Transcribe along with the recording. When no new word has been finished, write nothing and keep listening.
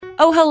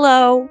Oh,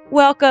 hello.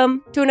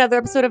 Welcome to another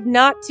episode of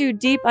Not Too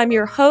Deep. I'm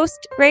your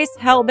host, Grace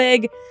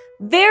Helbig.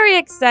 Very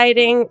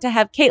exciting to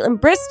have Kaitlyn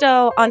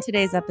Bristowe on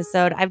today's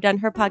episode. I've done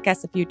her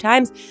podcast a few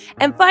times,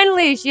 and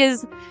finally she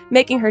is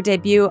making her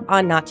debut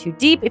on Not Too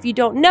Deep. If you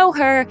don't know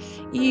her,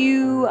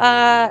 you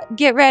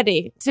get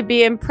ready to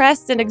be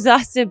impressed and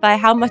exhausted by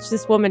how much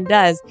this woman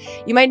does.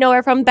 You might know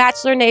her from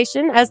Bachelor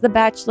Nation as the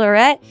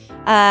Bachelorette.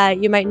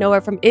 You might know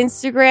her from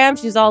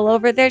Instagram. She's all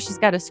over there. She's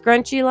got a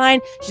scrunchie line.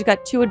 She's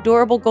got 2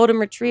 adorable golden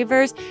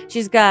retrievers.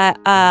 She's got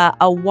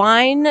a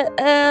wine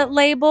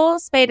label,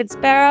 Spade and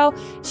Sparrow.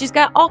 She's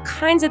got all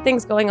kinds of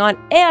things going on,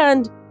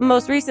 and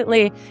most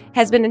recently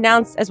has been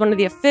announced as one of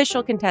the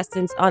official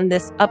contestants on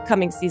this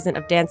upcoming season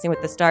of Dancing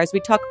with the Stars. We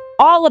talk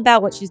all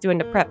about what she's doing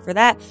to prep for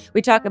that.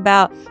 We talk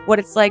about what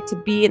it's like to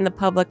be in the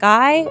public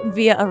eye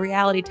via a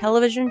reality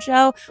television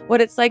show,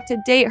 what it's like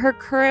to date her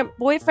current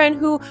boyfriend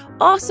who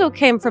also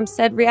came from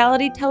said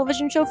reality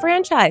television show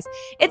franchise.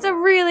 It's a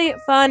really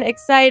fun,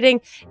 exciting,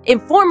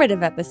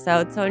 informative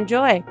episode, so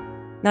enjoy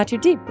Not Too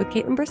Deep with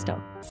Kaitlyn Bristowe.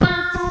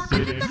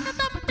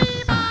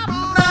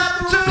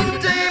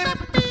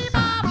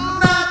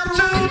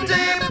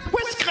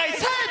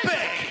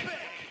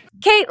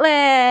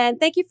 Kaitlyn,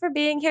 thank you for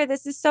being here.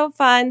 This is so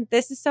fun.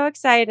 This is so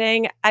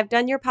exciting. I've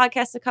done your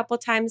podcast a couple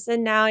times,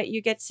 and now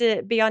you get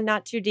to be on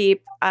Not Too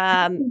Deep.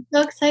 I'm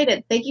so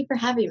excited. Thank you for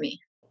having me.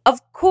 Of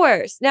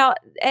course. Now,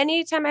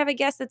 anytime I have a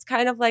guest that's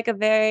kind of like a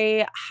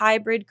very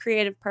hybrid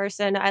creative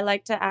person, I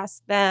like to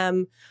ask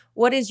them,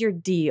 what is your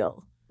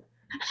deal?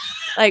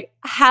 Like,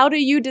 how do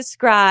you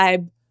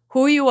describe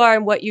who you are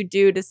and what you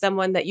do to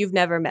someone that you've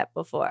never met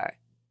before?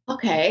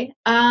 Okay.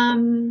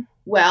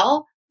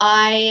 Well,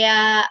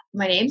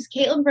 my name's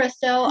Kaitlyn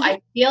Bristowe.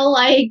 I feel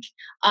like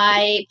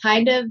I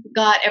kind of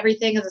got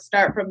everything as a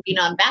start from being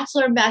on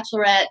Bachelor and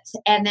Bachelorette.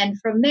 And then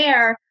from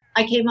there,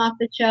 I came off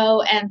the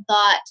show and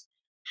thought,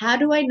 how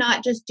do I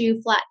not just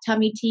do flat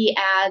tummy tea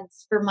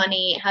ads for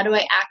money? How do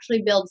I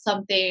actually build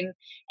something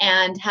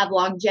and have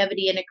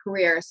longevity in a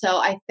career? So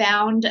I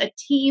found a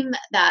team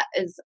that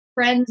is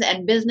friends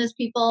and business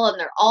people, and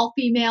they're all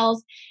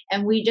females,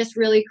 and we just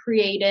really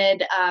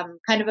created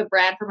kind of a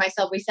brand for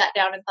myself. We sat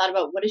down and thought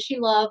about, what does she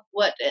love,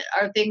 what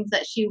are things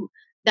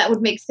that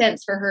would make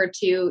sense for her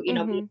to be a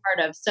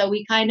part of. So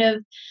we kind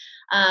of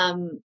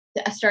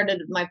I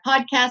started my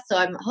podcast. So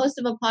I'm a host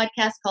of a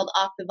podcast called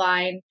Off the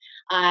Vine.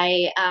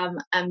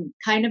 I'm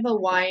kind of a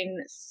wine,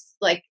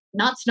 like,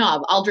 not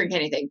snob, I'll drink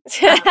anything,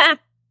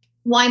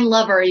 wine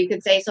lover, you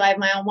could say. So I have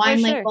my own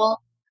wine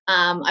label.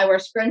 I wear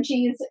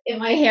scrunchies in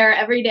my hair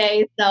every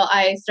day. So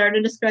I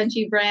started a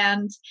scrunchie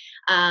brand.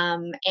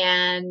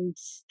 And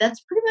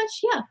that's pretty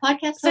much,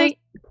 podcast. So, host,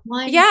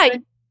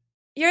 wine,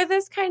 you're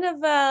this kind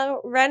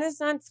of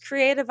Renaissance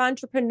creative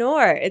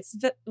entrepreneur. It's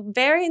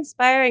very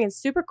inspiring and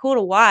super cool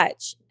to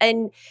watch.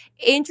 And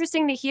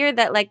interesting to hear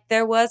that, like,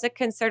 there was a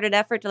concerted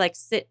effort to, like,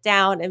 sit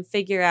down and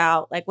figure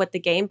out, like, what the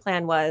game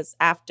plan was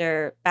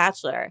after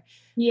Bachelor.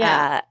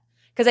 Yeah.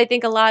 Because I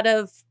think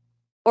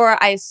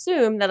I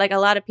assume that, like, a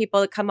lot of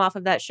people come off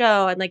of that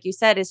show, and like you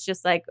said, it's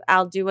just like,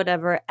 I'll do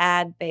whatever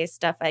ad-based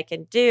stuff I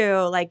can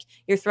do. Like,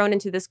 you're thrown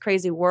into this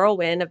crazy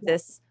whirlwind of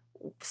this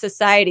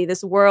society,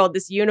 this world,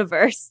 this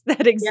universe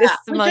that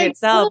exists among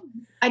itself.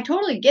 I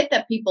totally get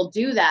that people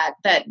do that,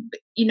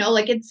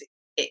 like,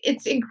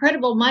 it's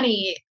incredible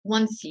money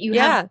once you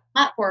have a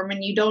platform,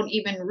 and you don't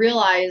even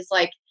realize,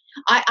 like,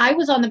 I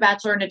was on The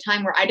Bachelor in a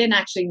time where I didn't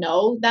actually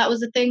know that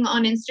was a thing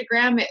on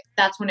Instagram.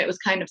 That's when it was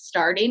kind of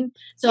starting.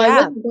 So I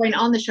wasn't going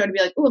on the show to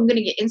be like, oh, I'm going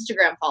to get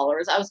Instagram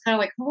followers. I was kind of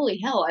like, holy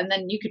hell. And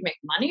then you could make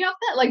money off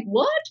that? Like,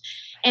 what?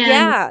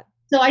 And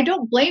so I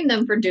don't blame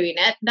them for doing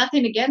it.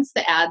 Nothing against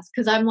the ads,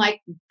 because I'm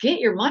like, get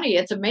your money.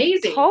 It's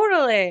amazing.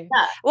 Totally.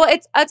 Yeah. Well,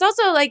 it's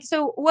also like,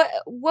 so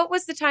what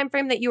was the time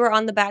frame that you were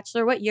on The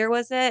Bachelor? What year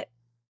was it?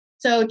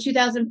 So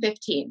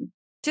 2015.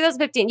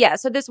 2015, yeah.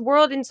 So this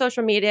world in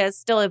social media is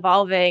still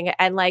evolving,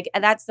 and like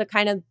that's the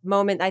kind of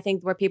moment, I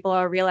think, where people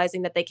are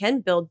realizing that they can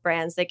build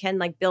brands. They can,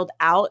 like, build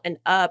out and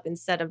up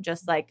instead of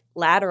just, like,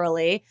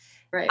 laterally.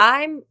 Right.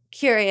 I'm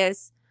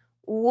curious,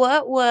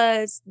 what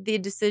was the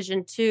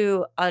decision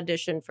to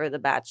audition for The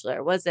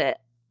Bachelor? Was it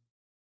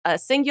a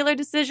singular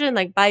decision,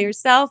 like, by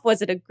yourself?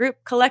 Was it a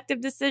group collective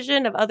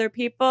decision of other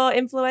people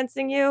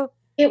influencing you?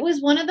 It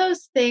was one of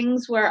those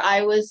things where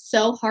I was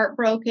so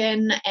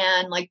heartbroken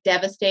and, like,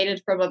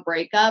 devastated from a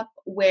breakup,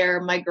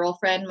 where my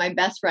girlfriend, my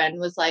best friend,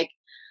 was like,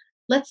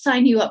 let's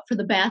sign you up for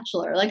The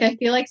Bachelor. Like, I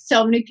feel like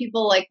so many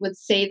people, like, would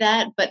say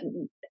that, but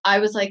I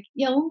was like,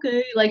 yeah,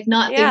 okay, like,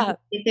 not thinking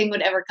anything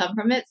would ever come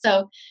from it.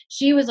 So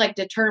she was, like,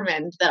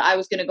 determined that I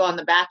was going to go on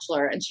The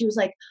Bachelor. And she was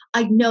like,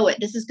 I know it.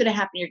 This is going to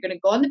happen. You're going to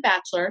go on The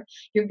Bachelor.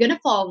 You're going to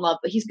fall in love,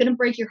 but he's going to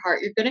break your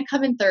heart. You're going to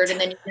come in third,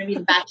 and then you're going to be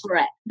the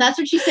Bachelorette. That's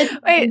what she said.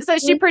 Wait, so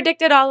she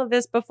predicted all of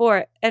this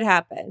before it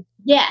happened?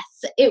 Yes,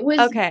 it was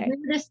the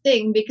weirdest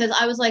thing, because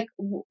I was like,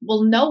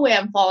 well, no way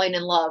I'm falling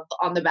in love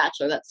on The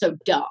Bachelor. That's so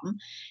dumb.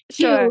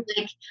 Sure.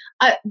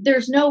 Like,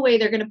 there's no way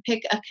they're going to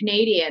pick a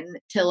Canadian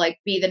to, like,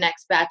 be the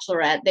next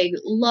Bachelorette. They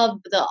love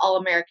the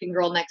All-American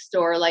Girl Next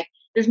Door. Like,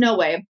 there's no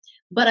way.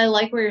 but I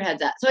like where your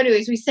head's at. So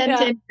anyways, we sent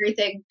Yeah. in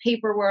everything,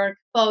 paperwork,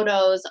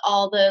 photos,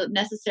 all the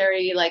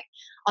necessary like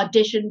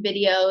audition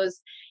videos.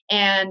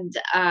 And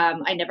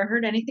I never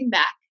heard anything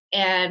back.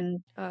 And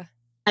Uh.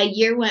 a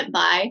year went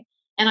by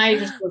and I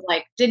just was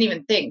like, didn't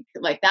even think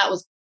like that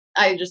was,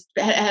 I just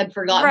had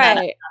forgotten that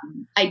Right.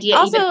 idea even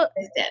Also,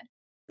 existed.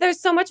 there's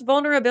so much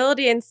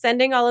vulnerability in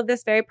sending all of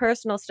this very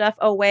personal stuff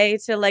away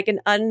to like an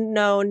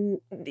unknown,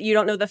 you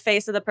don't know the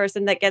face of the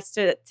person that gets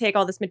to take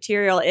all this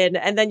material in.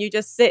 And then you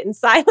just sit in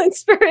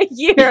silence for a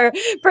year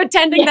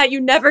pretending that you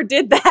never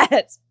did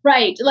that.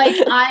 Right. Like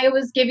I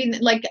was giving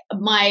like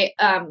my,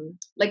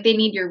 like they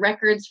need your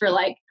records for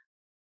like,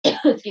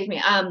 excuse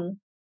me,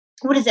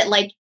 what is it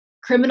like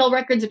criminal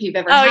records if you've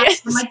ever had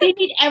yes. them? Like they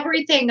need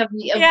everything of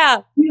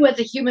you as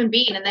a human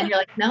being. And then you're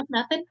like, no,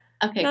 nothing.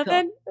 Okay,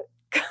 nothing?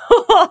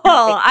 cool. Cool.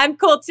 I'm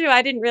cool too.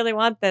 I didn't really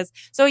want this.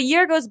 So a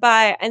year goes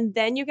by and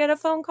then you get a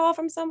phone call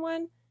from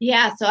someone?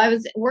 Yeah. So I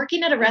was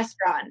working at a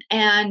restaurant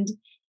and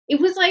it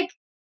was like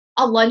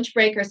a lunch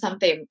break or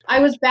something. I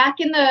was back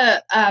in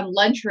the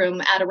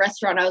lunchroom at a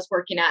restaurant I was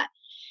working at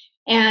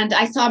and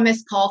I saw a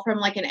missed call from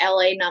like an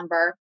LA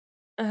number.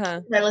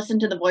 Uh-huh. I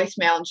listened to the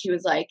voicemail and she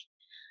was like,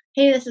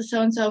 hey, this is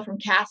so-and-so from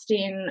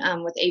casting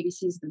with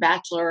ABC's The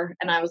Bachelor.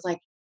 And I was like,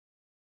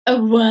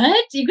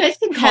 what? You guys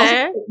can call me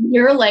a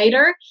year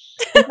later?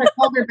 And so I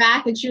called her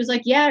back and she was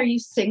like, yeah, are you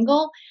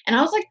single? And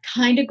I was like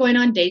kind of going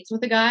on dates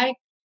with a guy.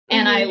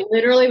 And I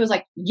literally was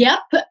like, yep,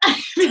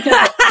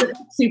 because I was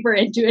super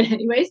into it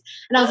anyways.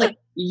 And I was like,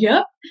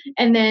 yep.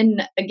 And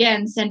then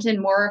again, sent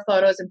in more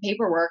photos and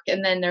paperwork.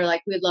 And then they're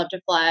like, we'd love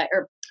to fly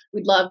or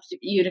we'd love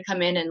you to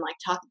come in and like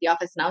talk at the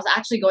office. And I was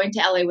actually going to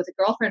LA with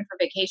a girlfriend for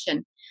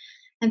vacation.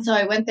 And so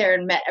I went there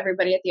and met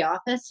everybody at the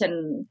office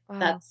and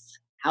that's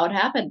how it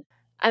happened.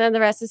 And then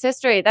the rest is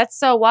history. That's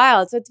so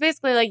wild. So it's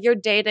basically like you're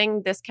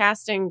dating this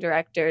casting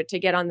director to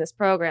get on this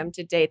program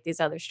to date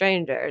these other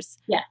strangers.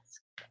 Yes.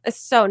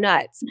 It's so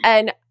nuts.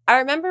 And I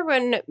remember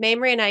when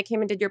Mamrie and I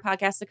came and did your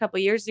podcast a couple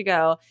years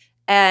ago,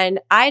 and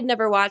I'd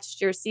never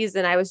watched your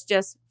season. I was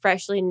just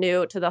freshly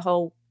new to the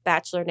whole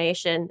Bachelor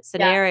Nation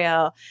scenario.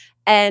 Yeah.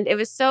 And it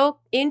was so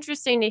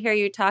interesting to hear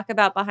you talk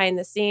about behind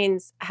the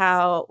scenes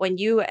how when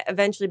you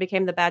eventually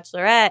became the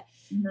Bachelorette,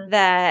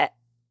 that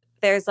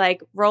there's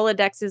like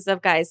Rolodexes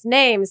of guys'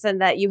 names and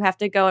that you have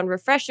to go and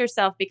refresh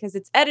yourself because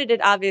it's edited,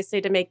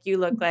 obviously, to make you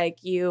look like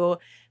you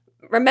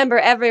remember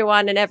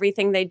everyone and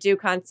everything they do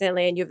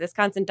constantly. And you have this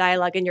constant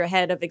dialogue in your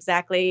head of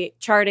exactly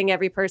charting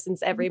every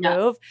person's every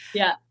move.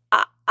 Yeah.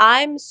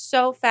 I'm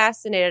so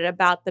fascinated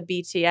about the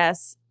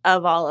BTS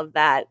of all of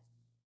that.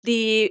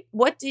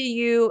 What do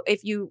you,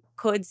 if you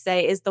could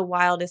say, is the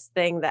wildest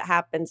thing that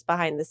happens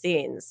behind the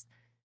scenes?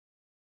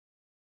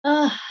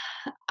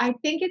 I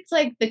think it's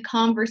like the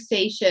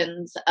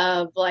conversations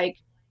of like,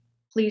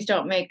 please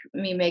don't make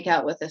me make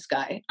out with this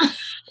guy.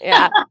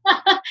 Yeah.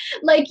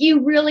 Like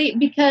you really,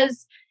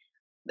 because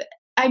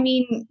I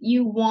mean,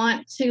 you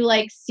want to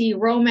like see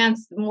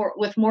romance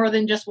with more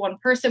than just one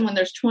person when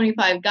there's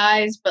 25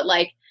 guys, but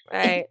like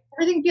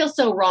everything feels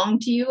so wrong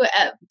to you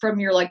from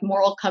your like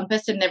moral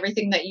compass and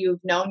everything that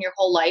you've known your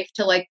whole life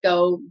to like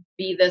go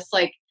be this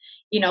like,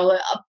 you know,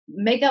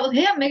 make out with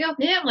him,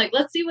 like,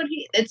 let's see what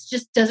it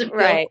just doesn't feel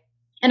right.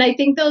 And I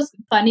think those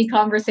funny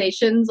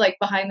conversations like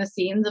behind the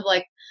scenes of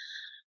like,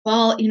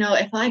 well, you know,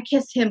 if I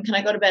kiss him, can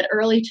I go to bed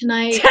early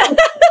tonight?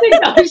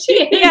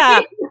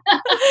 Yeah.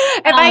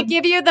 If I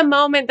give you the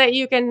moment that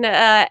you can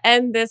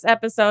end this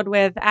episode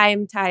with,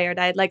 I'm tired,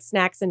 I'd like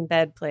snacks in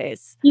bed,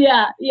 please.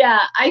 Yeah.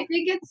 I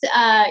think it's,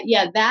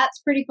 that's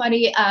pretty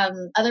funny.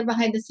 Other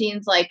behind the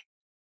scenes, like,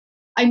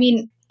 I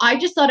mean, I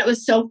just thought it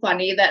was so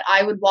funny that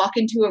I would walk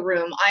into a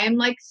room. I am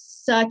like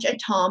such a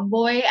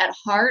tomboy at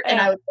heart. And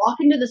I would walk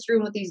into this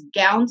room with these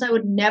gowns I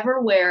would never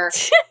wear,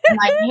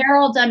 my hair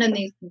all done and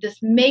this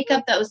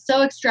makeup that was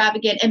so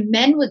extravagant. And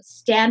men would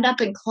stand up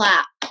and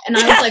clap. And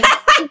I was like,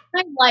 this is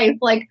my life.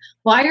 Like,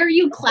 why are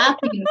you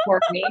clapping for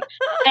me?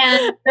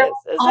 And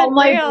all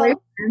my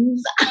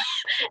boyfriends.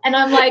 And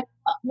I'm like,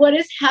 what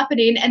is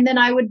happening? And then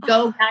I would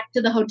go back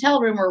to the hotel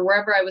room or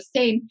wherever I was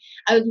staying.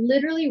 I would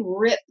literally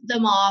rip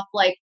them off,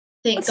 like,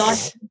 thank God,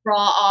 bra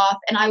off.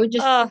 And I would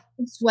just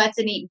sweats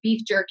and eat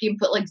beef jerky and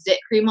put like zit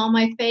cream on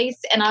my face.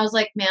 And I was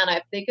like, man,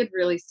 if they could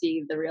really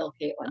see the real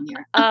Caitlin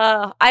here.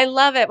 I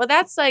love it. Well,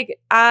 that's like,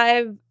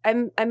 I'm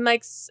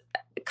like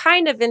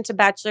kind of into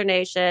Bachelor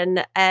Nation.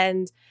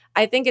 And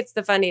I think it's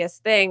the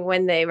funniest thing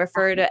when they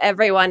refer to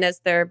everyone as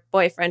their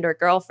boyfriend or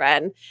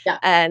girlfriend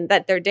and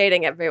that they're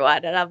dating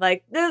everyone. And I'm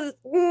like,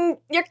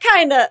 you're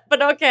kind of,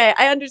 but okay.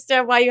 I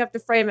understand why you have to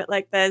frame it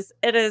like this.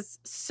 It is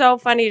so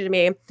funny to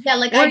me. Yeah,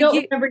 like I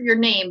don't remember your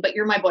name, but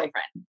you're my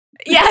boyfriend.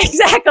 Yeah,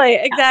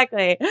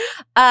 exactly.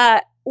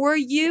 Were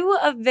you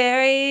a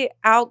very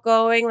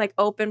outgoing, like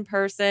open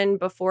person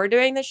before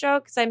doing the show?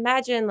 Because I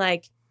imagine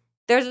like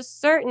there's a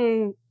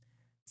certain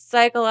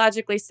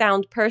psychologically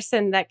sound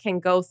person that can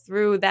go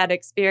through that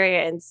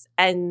experience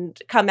and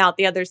come out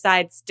the other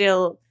side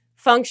still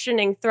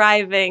functioning,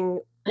 thriving,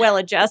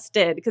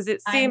 well-adjusted, because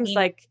it seems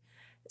like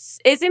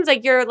it seems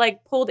like you're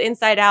like pulled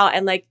inside out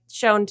and like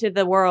shown to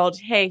the world,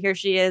 hey, here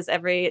she is,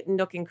 every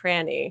nook and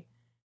cranny.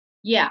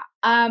 Yeah.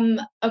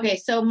 Okay.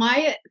 So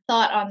my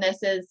thought on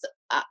this is,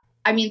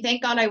 I mean,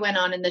 thank God I went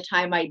on in the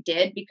time I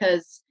did,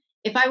 because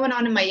if I went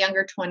on in my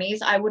younger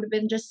 20s, I would have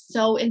been just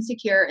so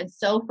insecure and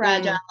so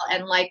fragile.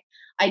 And like,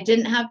 I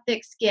didn't have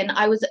thick skin.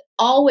 I was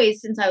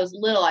always, since I was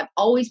little, I've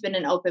always been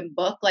an open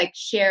book, like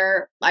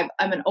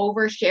I'm an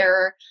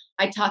oversharer.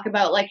 I talk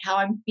about like how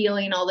I'm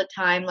feeling all the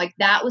time. Like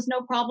that was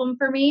no problem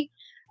for me.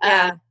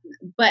 Yeah.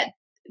 But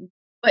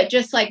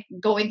just like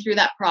going through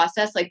that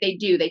process, like they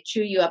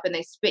chew you up and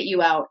they spit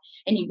you out,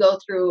 and you go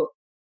through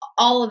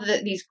all of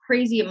these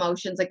crazy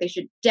emotions. Like they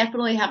should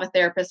definitely have a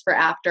therapist for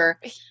after.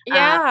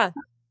 Yeah.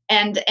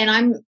 And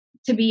I'm,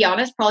 to be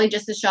honest, probably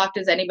just as shocked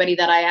as anybody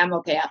that I am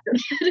okay after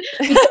that.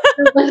 Because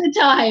there was a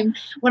time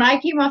when I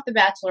came off The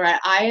Bachelorette,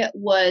 I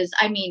was,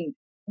 I mean,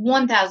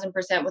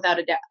 1000% without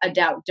a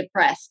doubt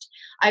depressed.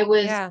 I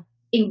was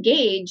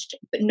engaged,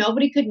 but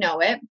nobody could know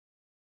it.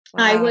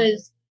 Wow. I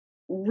was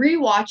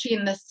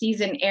rewatching the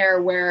season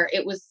air where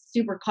it was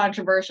super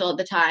controversial at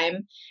the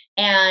time,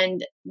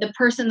 and the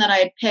person that I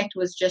had picked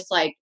was just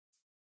like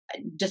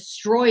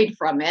destroyed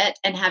from it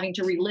and having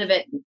to relive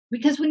it,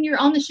 because when you're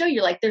on the show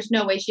you're like, there's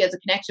no way she has a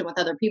connection with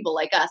other people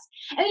like us,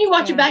 and then you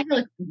watch it back, you're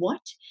like,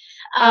 what?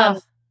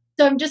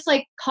 So I'm just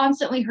like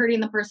constantly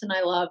hurting the person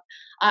I love.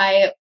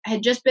 I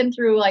had just been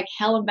through like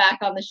hell and back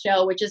on the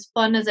show, which is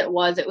fun as it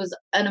was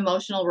an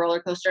emotional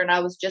roller coaster, and I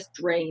was just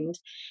drained.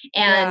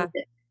 And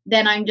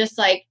then I'm just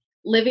like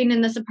living in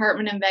this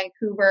apartment in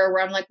Vancouver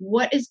where I'm like,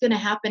 what is going to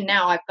happen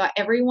now? I've got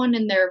everyone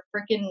and their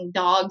freaking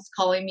dogs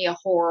calling me a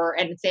whore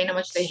and saying how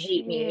much they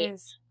hate me.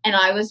 And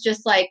I was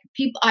just like,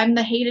 I'm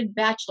the hated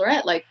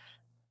bachelorette. Like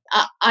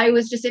I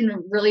was just in a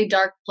really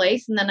dark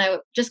place. And then I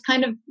just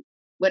kind of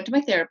went to my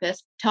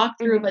therapist,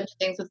 talked through a bunch of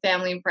things with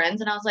family and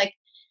friends. And I was like,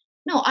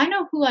 no, I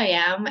know who I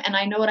am and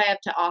I know what I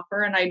have to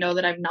offer. And I know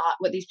that I'm not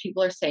what these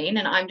people are saying.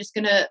 And I'm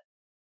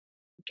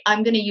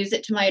going to use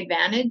it to my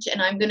advantage, and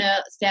I'm going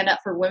to stand up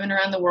for women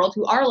around the world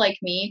who are like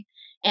me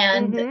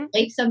and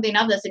make something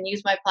of this and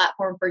use my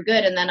platform for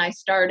good. And then I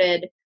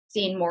started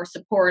seeing more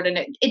support, and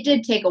it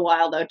did take a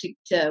while though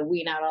to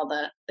wean out all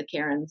the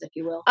Karens, if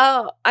you will.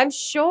 Oh, I'm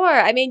sure.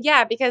 I mean,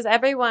 yeah, because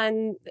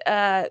everyone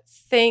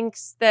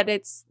thinks that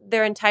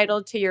they're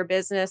entitled to your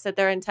business, that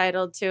they're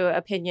entitled to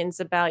opinions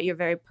about your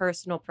very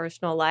personal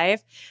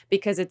life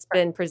because it's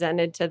been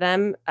presented to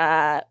them.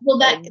 Well,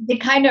 that they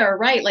kind of are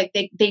right. Like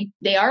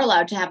they are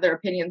allowed to have their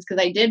opinions,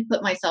 because I did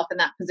put myself in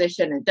that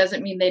position. It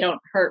doesn't mean they don't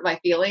hurt my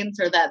feelings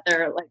or that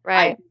they're like,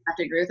 I have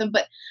to agree with them.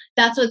 But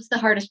that's what's the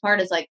hardest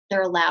part, is like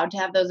they're allowed to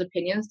have those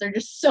opinions. They're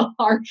just so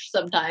harsh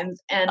sometimes.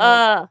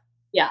 And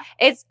yeah,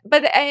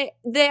 but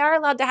they are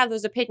allowed to have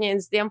those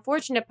opinions. The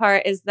unfortunate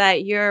part is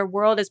that your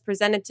world is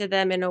presented to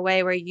them in a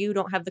way where you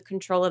don't have the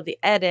control of the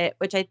edit,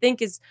 which I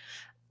think is,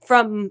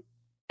 from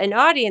an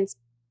audience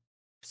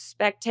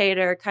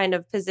spectator kind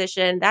of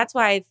position, that's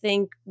why I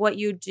think what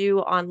you do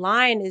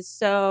online is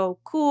so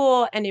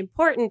cool and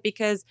important,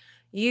 because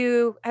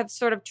you have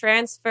sort of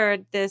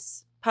transferred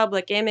this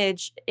public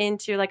image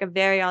into like a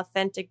very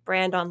authentic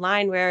brand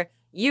online, where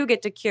you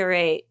get to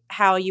curate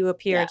how you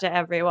appear to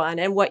everyone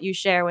and what you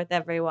share with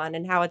everyone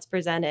and how it's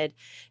presented.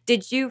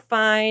 Did you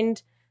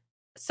find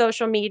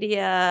social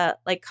media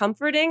like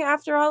comforting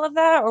after all of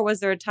that? Or was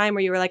there a time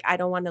where you were like, I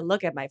don't want to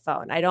look at my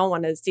phone, I don't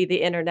want to see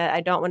the internet,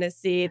 I don't want to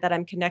see that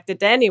I'm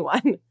connected to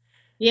anyone?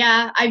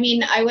 Yeah, I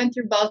mean, I went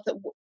through both.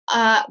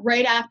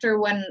 Right after,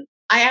 when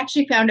I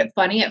actually found it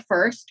funny at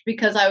first,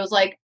 because I was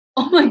like,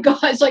 oh my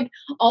gosh, like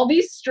all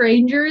these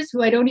strangers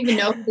who I don't even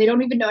know, they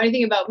don't even know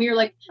anything about me, are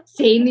like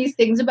saying these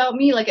things about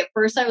me. Like at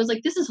first I was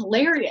like, this is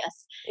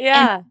hilarious.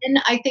 Yeah.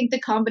 And I think the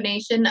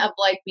combination of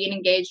like being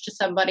engaged to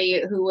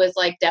somebody who was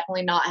like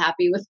definitely not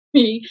happy with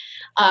me,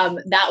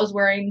 that was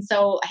wearing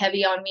so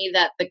heavy on me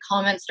that the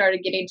comments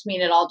started getting to me,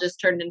 and it all just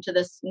turned into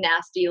this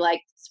nasty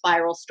like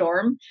spiral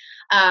storm.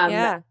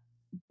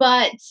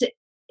 But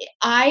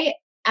I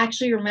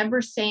actually remember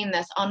saying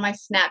this on my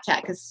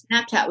Snapchat, because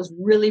Snapchat was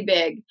really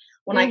big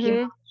when I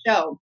came on the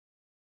show.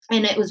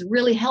 And it was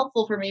really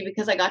helpful for me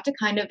because I got to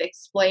kind of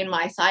explain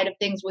my side of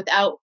things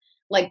without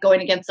like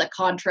going against a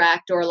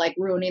contract or like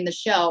ruining the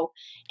show.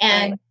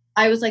 And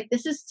I was like,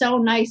 this is so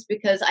nice,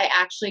 because I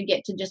actually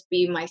get to just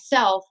be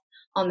myself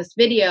on this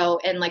video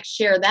and like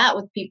share that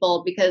with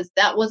people, because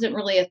that wasn't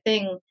really a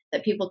thing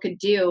that people could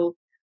do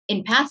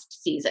in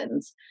past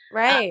seasons.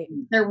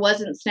 There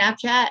wasn't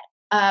Snapchat,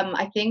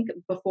 I think,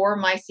 before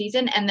my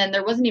season. And then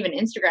there wasn't even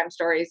Instagram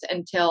stories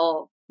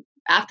until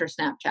after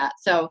Snapchat.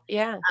 So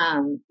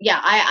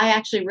I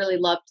actually really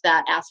loved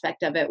that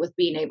aspect of it, with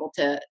being able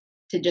to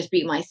just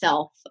be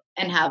myself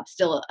and have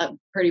still a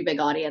pretty big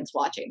audience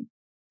watching.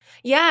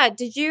 Yeah.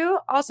 Did you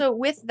also,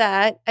 with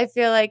that, I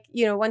feel like,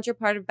 you know, once you're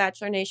part of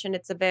Bachelor Nation,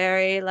 it's a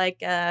very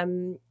like a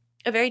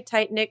very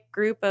tight-knit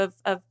group of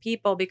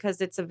people,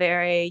 because it's a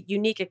very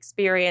unique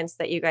experience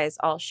that you guys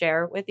all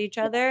share with each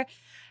other.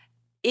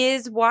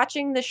 is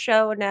watching the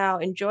show now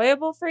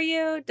enjoyable for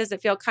you? Does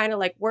it feel kind of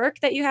like work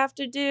that you have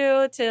to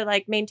do to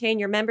like maintain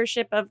your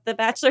membership of the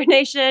Bachelor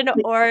Nation,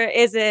 or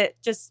is it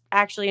just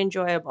actually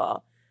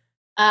enjoyable?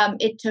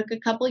 It took a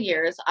couple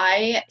years.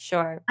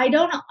 Sure. I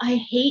don't know. I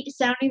hate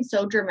sounding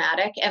so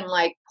dramatic and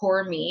like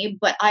poor me,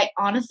 but I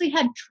honestly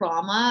had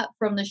trauma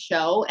from the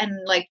show and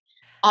like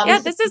Yeah,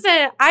 obviously this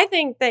isn't, I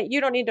think that you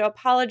don't need to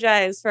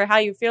apologize for how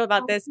you feel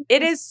about this.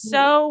 It is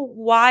so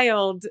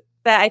wild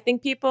that I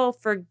think people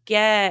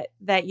forget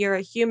that you're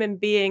a human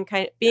being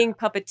kind of being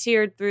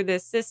puppeteered through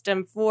this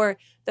system for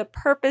the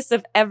purpose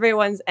of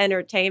everyone's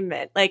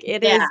entertainment. Like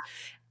yeah,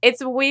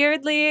 it's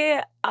weirdly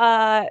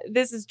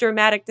this is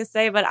dramatic to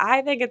say, but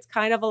I think it's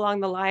kind of along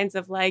the lines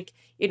of like,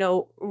 you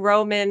know,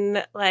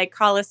 Roman like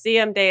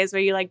Colosseum days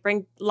where you like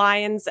bring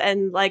lions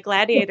and like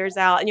gladiators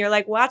out and you're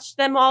like watch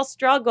them all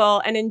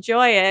struggle and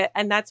enjoy it,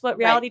 and that's what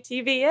right. reality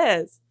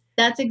TV is.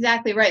 That's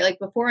exactly right. Like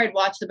before I'd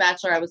watch The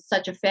Bachelor, I was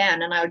such a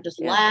fan and I would just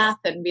Yes. laugh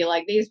and be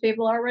like, these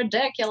people are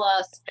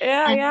ridiculous.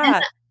 Yeah, And then,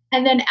 yeah.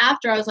 and then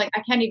after I was like,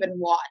 I can't even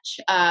watch.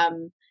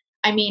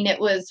 I mean, it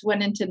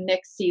went into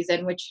Nick's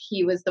season, which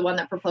he was the one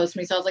that proposed to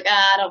me. So I was like,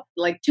 I don't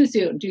like too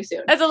soon, too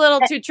soon. That's a little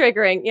too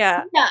triggering.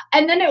 Yeah. Yeah.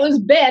 And then it was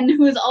Ben,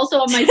 who was also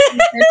on my season.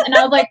 And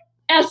I was like,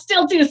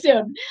 still too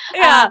soon.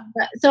 Yeah.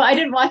 So I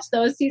didn't watch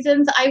those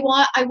seasons. I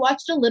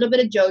watched a little bit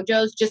of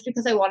JoJo's just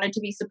because I wanted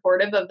to be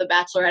supportive of the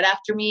Bachelorette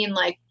after me and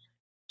like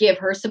give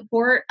her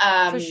support.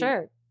 For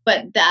sure.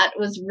 But that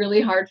was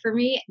really hard for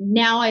me.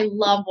 Now I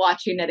love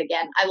watching it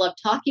again. I love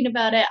talking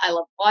about it. I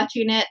love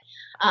watching it.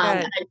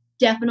 And I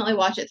definitely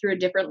watch it through a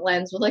different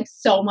lens with like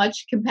so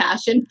much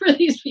compassion for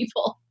these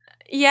people.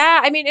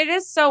 Yeah, I mean, it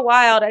is so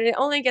wild, and it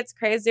only gets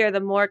crazier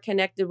the more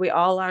connected we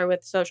all are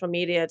with social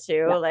media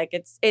too. Yeah. Like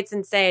it's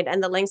insane,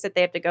 and the lengths that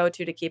they have to go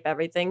to keep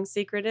everything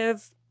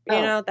secretive.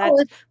 You know,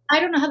 I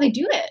don't know how they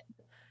do it.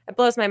 It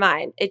blows my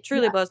mind. It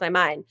truly blows my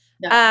mind.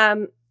 Yeah.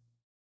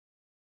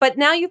 But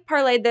now you've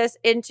parlayed this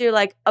into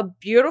like a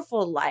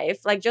beautiful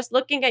life. Like just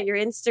looking at your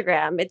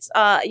Instagram, it's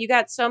you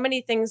got so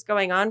many things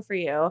going on for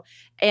you.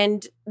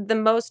 And the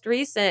most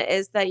recent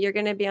is that you're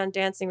going to be on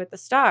Dancing with the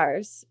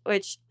Stars,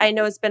 which I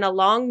know has been a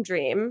long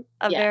dream,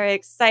 very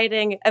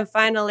exciting, and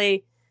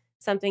finally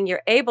something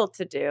you're able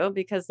to do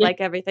because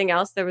like everything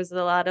else, there was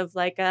a lot of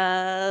like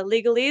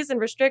legalese and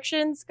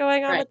restrictions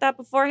going on with that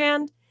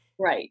beforehand.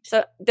 Right.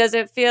 So does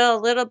it feel a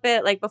little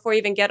bit like before you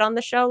even get on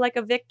the show, like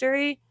a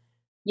victory?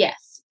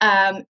 Yes.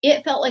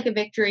 It felt like a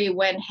victory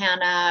when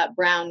Hannah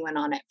Brown went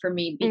on it for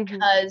me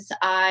because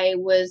I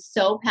was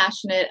so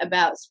passionate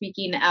about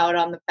speaking out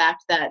on the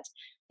fact that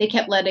they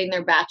kept letting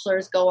their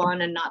bachelors go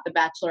on and not the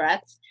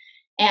bachelorettes.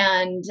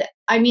 And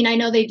I mean, I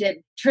know they did.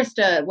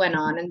 Trista went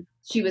on and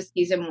she was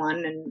season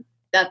 1. And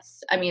that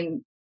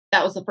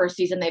was the first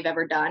season they've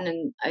ever done.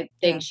 And I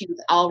think she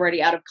was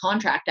already out of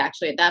contract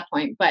actually at that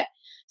point. But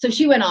so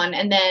she went on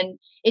and then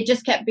it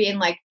just kept being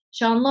like,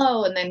 Sean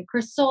Lowe and then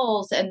Chris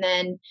Soules, and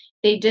then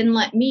they didn't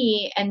let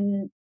me,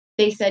 and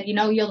they said, you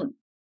know,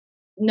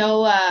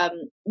 no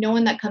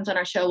one that comes on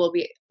our show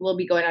will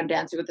be going on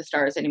Dancing with the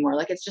Stars anymore.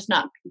 Like it's just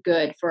not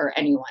good for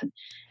anyone.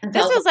 And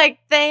this was like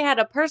they had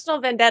a personal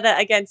vendetta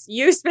against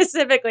you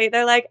specifically.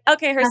 They're like,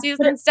 okay, her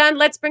season's done.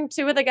 Let's bring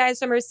 2 of the guys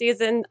from her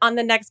season on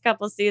the next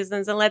couple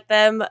seasons and let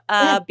them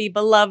be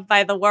beloved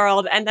by the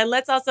world. And then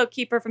let's also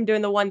keep her from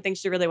doing the one thing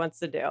she really wants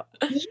to do.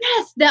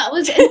 Yes, that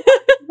was the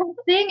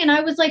thing. And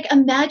I was like,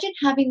 imagine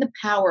having the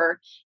power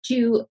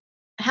to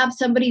have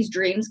somebody's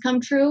dreams come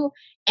true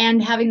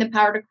and having the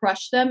power to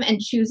crush them and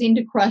choosing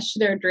to crush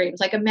their dreams.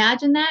 Like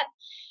imagine that.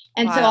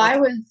 And so I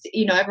was,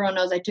 you know, everyone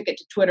knows I took it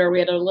to Twitter. We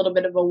had a little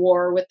bit of a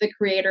war with the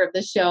creator of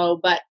the show,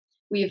 but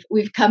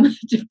we've come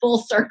to full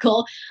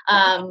circle.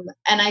 And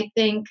I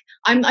think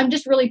I'm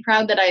just really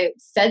proud that I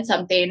said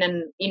something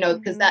and, you know,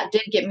 because that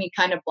did get me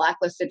kind of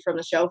blacklisted from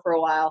the show for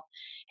a while.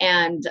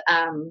 And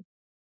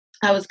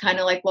I was kind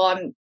of like, well,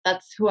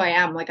 that's who I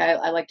am. Like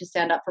I like to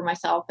stand up for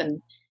myself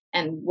and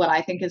what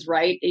I think is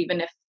right,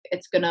 even if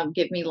it's going to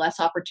give me less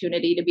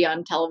opportunity to be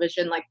on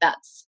television. Like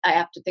I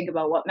have to think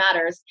about what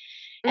matters.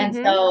 And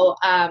so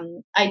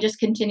I just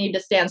continue to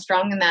stand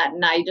strong in that.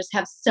 And I just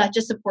have such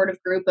a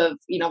supportive group of,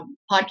 you know,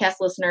 podcast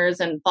listeners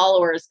and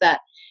followers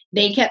that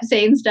they kept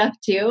saying stuff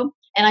too.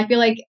 And I feel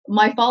like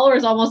my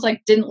followers almost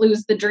like didn't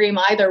lose the dream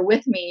either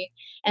with me.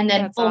 And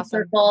then That's full awesome.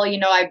 circle, you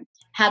know, I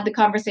had the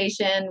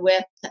conversation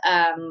with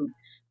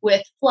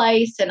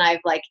Fleiss, and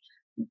I've like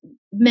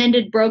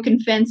mended broken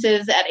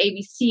fences at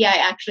ABC. I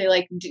actually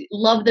like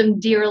love them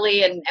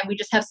dearly, and we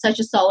just have such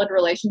a solid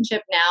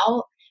relationship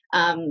now.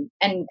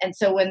 And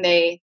so when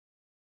they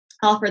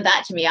offered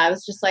that to me, I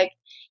was just like,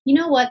 you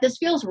know what, this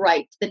feels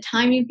right. The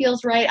timing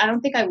feels right. I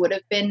don't think I would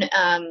have been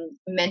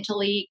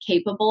mentally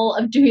capable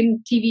of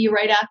doing TV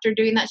right after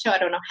doing that show. I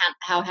don't know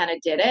how Hannah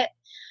did it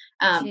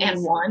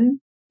and won.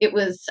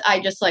 I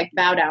just like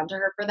bow down to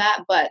her for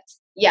that. But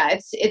yeah,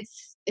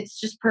 it's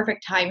just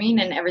perfect timing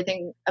and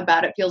everything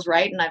about it feels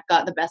right. And I've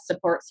got the best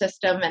support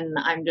system and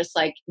I'm just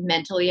like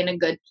mentally in a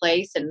good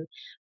place. And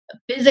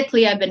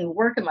physically I've been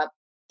working my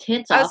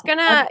tits I off. was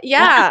gonna,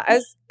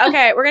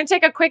 okay, we're gonna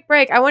take a quick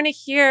break. I want to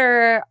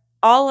hear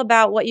all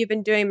about what you've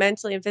been doing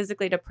mentally and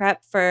physically to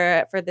prep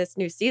for this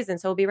new season.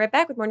 So we'll be right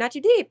back with more Not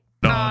Too Deep.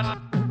 Not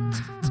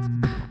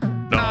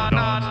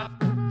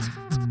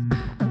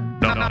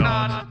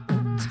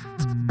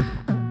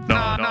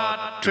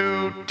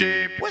too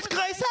deep. With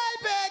Grace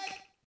Helbig.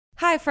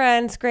 Hi,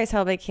 friends. Grace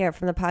Helbig here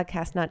from the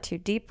podcast Not Too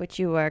Deep, which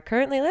you are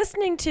currently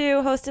listening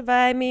to, hosted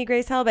by me,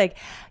 Grace Helbig.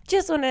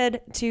 Just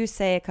wanted to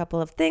say a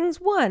couple of things.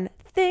 One,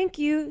 thank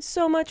you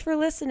so much for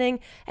listening.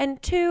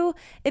 And two,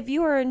 if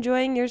you are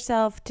enjoying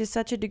yourself to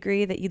such a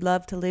degree that you'd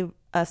love to leave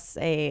us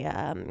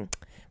a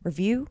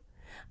review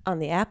on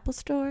the Apple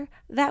Store,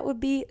 that would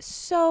be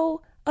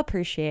so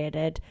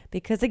appreciated,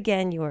 because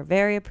again, you are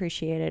very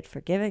appreciated for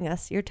giving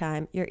us your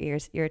time, your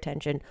ears, your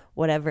attention,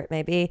 whatever it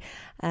may be.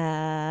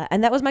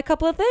 And that was my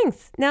couple of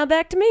things. Now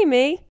back to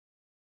me.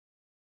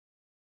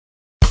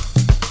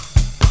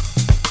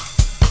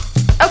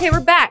 Okay, we're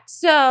back.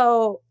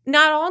 So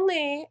not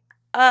only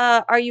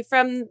are you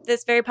from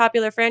this very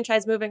popular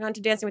franchise moving on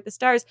to Dancing with the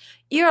Stars,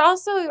 you're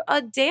also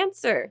a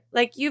dancer.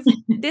 Like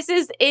this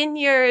is in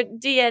your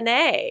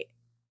DNA.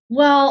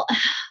 Well,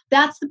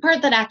 that's the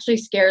part that actually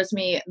scares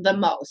me the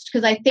most,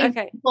 because I think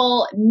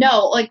people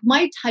know, like,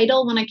 my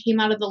title when I came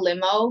out of the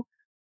limo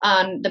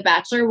on The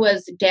Bachelor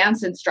was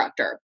dance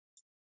instructor.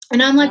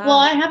 And I'm like, well,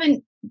 I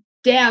haven't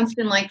danced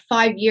in like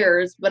 5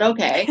 years, but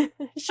okay.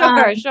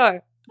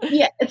 Sure.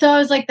 Yeah. So I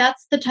was like,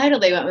 that's the title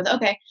they went with.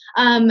 Okay.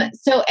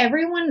 So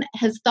everyone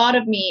has thought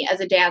of me as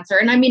a dancer.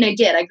 And I mean, I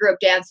did. I grew up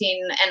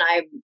dancing, and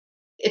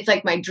it's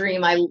like my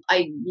dream. I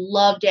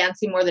love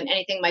dancing more than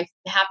anything. My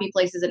happy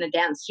place is in a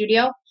dance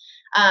studio.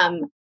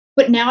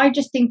 But now I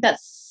just think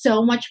that's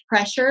so much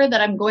pressure that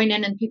I'm going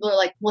in and people are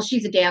like, well,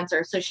 she's a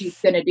dancer, so she's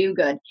going to do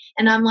good.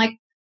 And I'm like,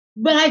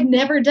 but I've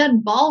never done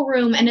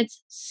ballroom, and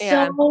it's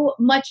so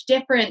much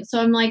different.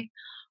 So I'm like,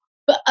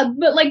 but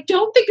like,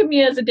 don't think of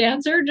me as a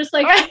dancer. Just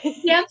like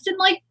danced in,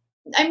 like,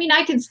 I mean,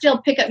 I can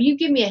still pick up, you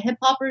give me a hip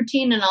hop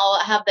routine and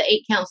I'll have the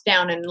 8 counts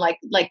down and like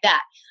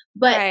that.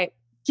 But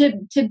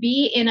to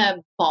be in a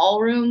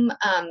ballroom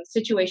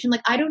situation,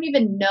 like, I don't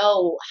even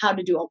know how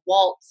to do a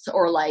waltz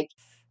or like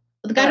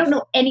I don't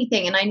know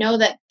anything. And I know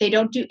that they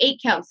don't do 8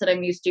 counts that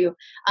I'm used to.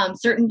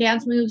 Certain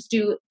dance moves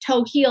do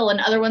toe heel and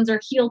other ones are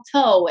heel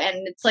toe.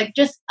 And it's like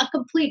just a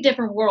complete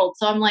different world.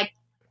 So I'm like,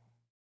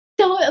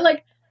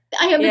 I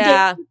have a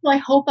dance, so I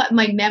hope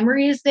my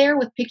memory is there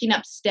with picking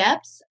up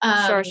steps.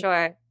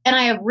 Sure. And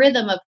I have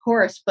rhythm, of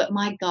course, but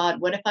my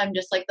God, what if I'm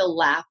just like the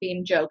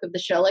laughing joke of the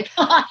show? Like,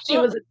 she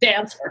was a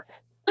dancer.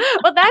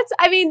 Well, that's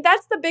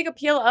the big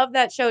appeal of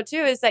that show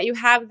too, is that you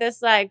have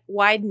this like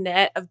wide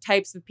net of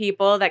types of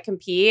people that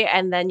compete,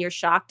 and then you're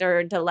shocked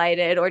or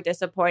delighted or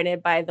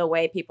disappointed by the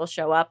way people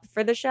show up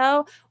for the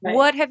show. Right.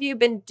 What have you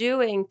been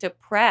doing to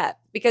prep?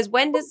 Because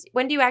when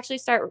do you actually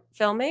start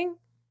filming?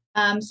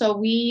 So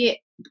we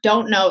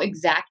don't know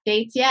exact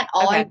dates yet.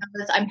 All I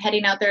know is I'm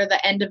heading out there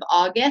the end of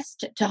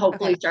August to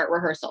hopefully start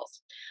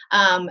rehearsals.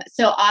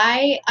 So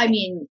I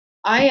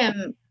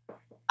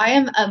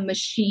am a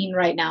machine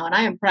right now, and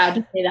I am proud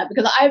to say that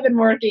because I've been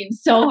working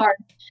so hard.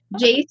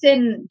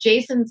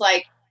 Jason's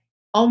like,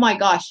 oh my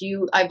gosh,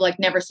 I've like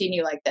never seen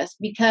you like this,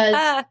 because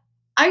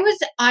I'm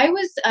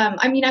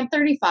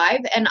 35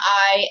 and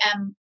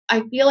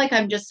I feel like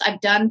I've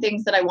done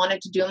things that I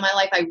wanted to do in my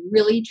life. I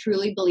really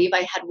truly believe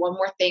I had one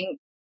more thing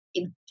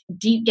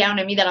deep down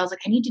in me that I was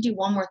like, I need to do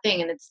one more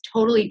thing, and it's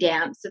totally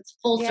dance. It's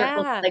full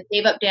circle. Like,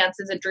 gave up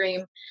dance as a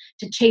dream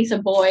to chase a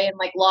boy and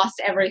like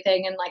lost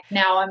everything, and like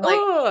now I'm like,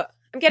 ooh,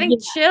 I'm getting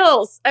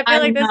chills. I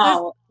feel like this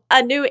is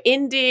a new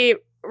indie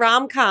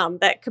rom-com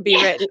that could be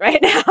written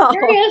right now.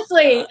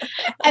 Seriously.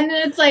 And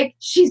then it's like,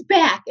 she's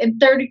back at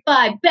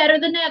 35, better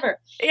than ever.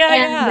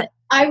 And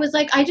I was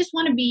like, I just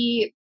want to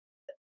be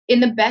in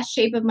the best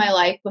shape of my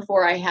life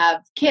before I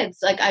have kids.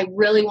 Like, I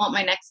really want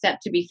my next step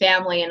to be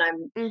family, and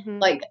I'm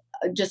like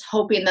just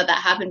hoping that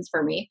happens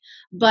for me.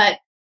 But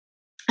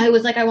I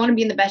was like, I want to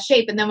be in the best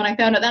shape. And then when I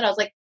found out that, I was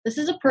like, this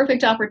is a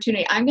perfect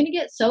opportunity. I'm going to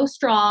get so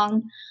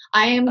strong.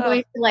 I am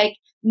going to like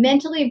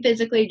mentally and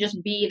physically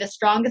just be the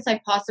strongest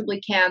I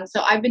possibly can.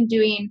 So I've been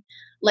doing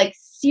like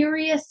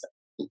serious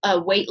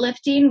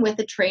weightlifting with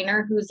a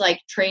trainer who's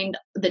like trained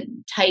the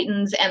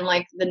Titans and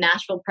like the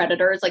Nashville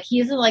Predators. Like,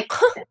 he's like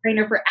a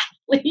trainer for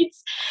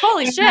athletes.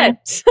 Holy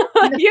shit.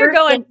 You're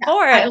going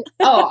for it.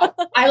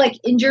 I like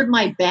injured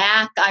my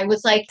back. I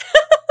was like,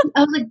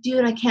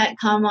 dude, I can't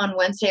come on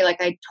Wednesday.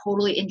 Like, I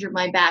totally injured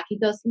my back. He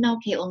goes, no,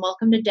 Caitlin,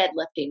 welcome to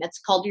deadlifting. It's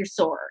called you're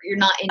sore. You're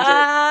not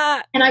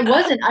injured. And I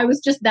wasn't. I was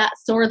just that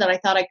sore that I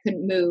thought I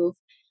couldn't move.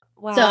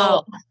 Wow.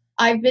 So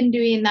I've been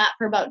doing that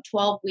for about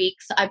 12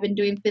 weeks. I've been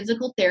doing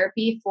physical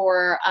therapy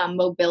for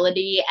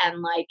mobility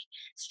and like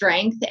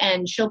strength.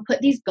 And she'll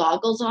put these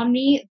goggles on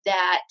me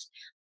that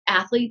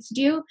athletes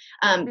do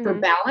for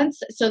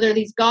balance. So there are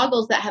these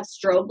goggles that have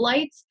strobe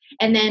lights,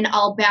 and then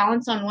I'll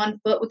balance on one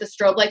foot with the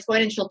strobe lights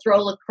going, and she'll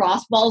throw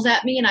lacrosse balls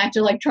at me, and I have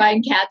to like try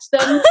and catch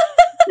them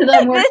because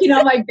I'm working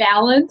on my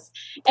balance.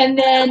 And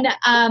then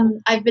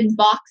I've been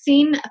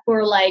boxing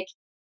for like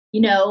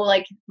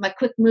like my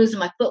quick moves and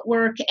my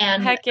footwork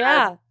and Heck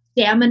yeah.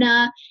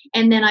 stamina.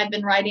 And then I've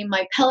been riding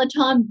my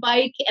Peloton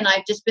bike, and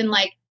I've just been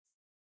like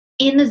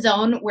in the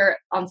zone, where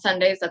on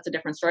Sundays, that's a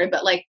different story.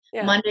 But like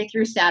Yeah. Monday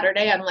through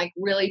Saturday, I'm like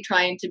really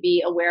trying to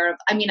be aware of,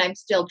 I mean, I'm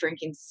still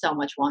drinking so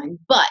much wine,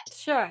 but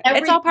Sure.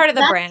 It's all part of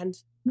the brand.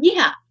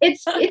 yeah,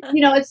 it's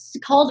it's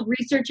called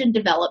research and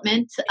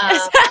development.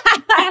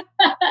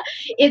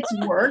 It's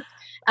work.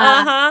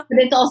 But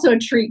it's also a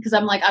treat because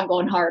I'm like, I'm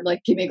going hard.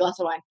 Like, give me a glass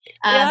of wine.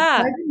 Yeah.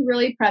 So I've been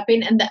really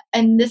prepping,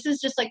 and this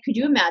is just like, could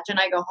you imagine?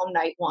 I go home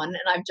night one,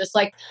 and I'm just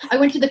like, I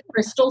went to the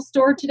crystal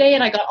store today,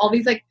 and I got all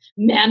these like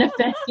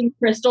manifesting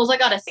crystals. I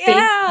got a safe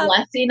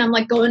blessing. I'm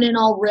like going in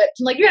all ripped,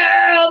 and like,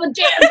 yeah, I'm a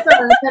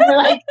dancer. And they're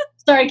like,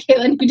 sorry,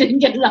 Caitlin, you didn't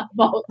get enough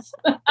votes.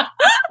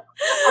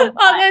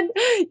 Well, then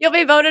you'll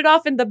be voted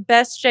off in the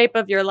best shape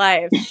of your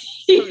life.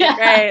 Yeah.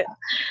 Great.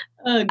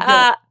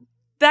 Oh,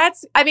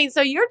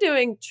 so you're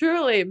doing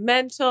truly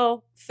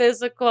mental,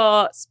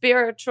 physical,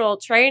 spiritual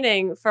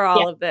training for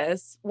all of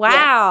this.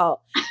 Wow.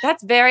 Yeah.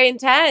 That's very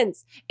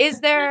intense. Is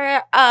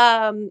there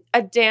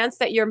a dance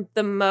that you're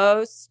the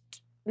most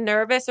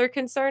nervous or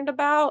concerned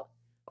about,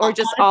 or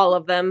just all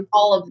of them?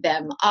 All of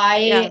them.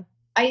 I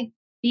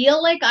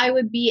feel like I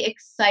would be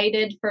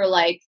excited for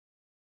like,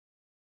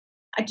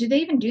 do they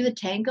even do the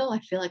tango? I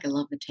feel like I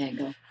love the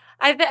tango.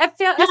 I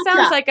feel it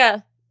sounds like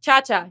a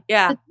cha-cha.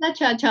 Yeah. The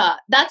cha-cha.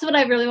 That's what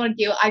I really want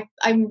to do.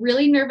 I'm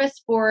really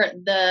nervous for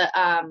the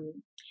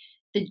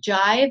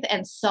jive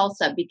and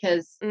salsa,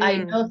 because I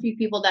know a few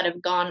people that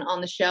have gone on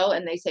the show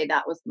and they say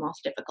that was the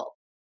most difficult.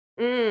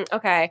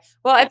 Okay.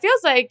 Well, it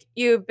feels like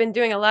you've been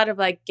doing a lot of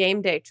like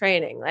game day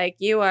training. Like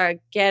you are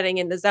getting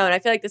in the zone. I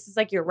feel like this is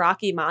like your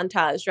Rocky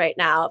montage right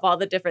now of all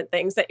the different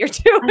things that you're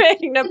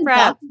doing to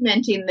prep.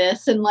 Documenting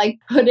this and like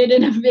put it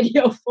in a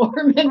video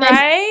form, and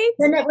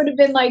then it would have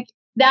been like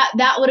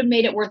that would have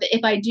made it worth it.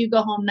 If I do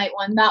go home night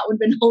one, that would have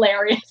been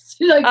hilarious.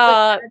 Like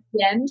at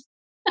the end.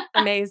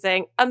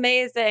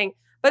 Amazing.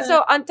 But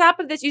so on top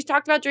of this, you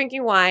talked about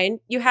drinking wine.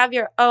 You have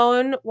your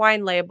own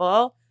wine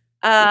label.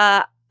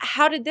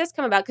 How did this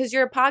come about? Because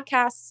your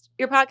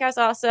podcast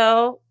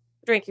also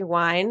drinking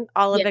wine.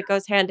 All of it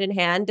goes hand in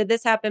hand. Did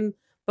this happen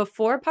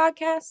before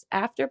podcast,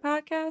 after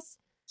podcast?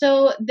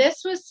 So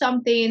this was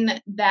something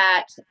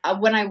that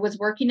when I was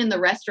working in the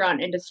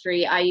restaurant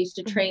industry, I used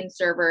to train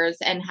servers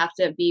and have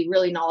to be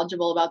really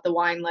knowledgeable about the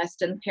wine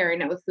list and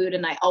pairing it with food.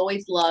 And I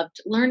always loved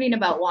learning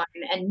about wine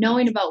and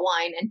knowing about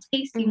wine and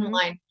tasting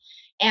wine.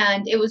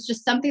 And it was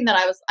just something that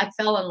I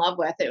fell in love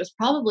with. It was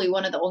probably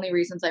one of the only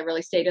reasons I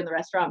really stayed in the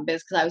restaurant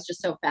biz, because I was just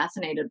so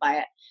fascinated by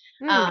it.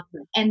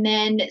 And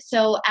then,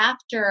 so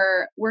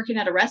after working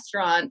at a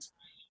restaurant,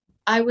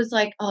 I was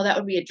like, oh, that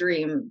would be a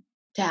dream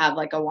to have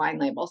like a wine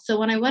label. So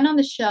when I went on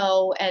the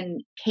show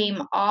and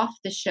came off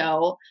the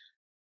show,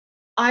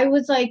 I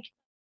was like,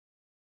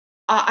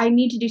 I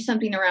need to do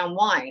something around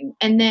wine.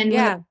 And then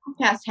when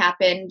the podcast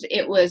happened,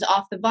 it was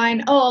Off the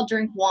Vine. Oh, I'll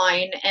drink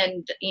wine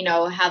and,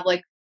 have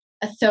like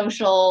a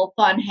social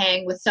fun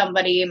hang with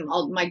somebody.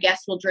 My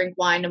guests will drink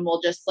wine and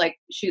we'll just like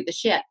shoot the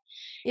shit.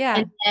 Yeah.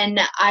 And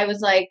then I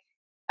was like,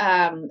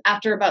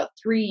 after about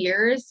 3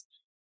 years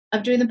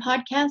of doing the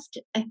podcast,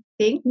 I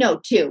think, no,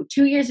 2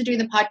 years of doing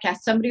the podcast,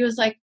 somebody was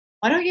like,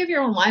 why don't you have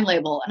your own wine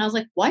label? And I was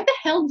like, why the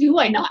hell do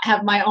I not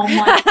have my own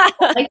wine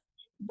label? Like,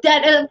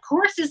 that of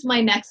course is my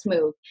next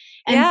move.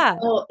 And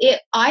so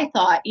I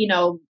thought,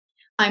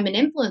 I'm an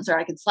influencer.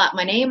 I could slap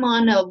my name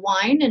on a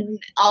wine and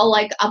I'll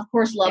like, of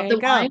course, love the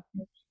wine.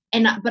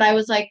 But I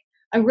was like,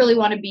 I really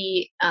want to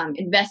be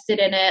invested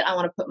in it. I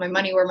want to put my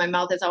money where my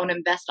mouth is. I want to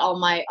invest all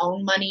my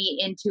own money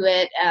into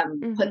it,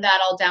 put that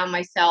all down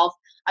myself.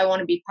 I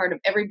want to be part of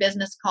every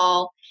business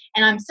call.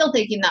 And I'm still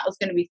thinking that was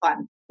going to be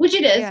fun, which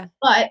it is. Yeah.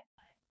 But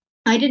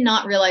I did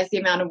not realize the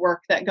amount of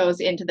work that goes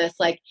into this,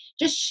 like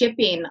just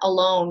shipping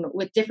alone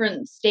with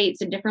different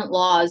states and different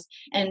laws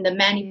and the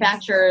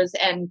manufacturers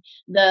and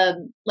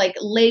the like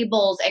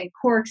labels and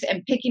corks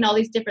and picking all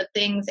these different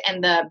things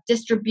and the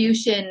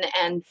distribution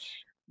and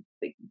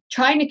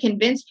trying to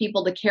convince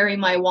people to carry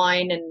my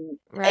wine. And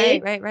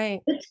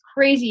right. It's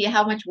crazy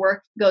how much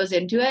work goes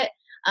into it.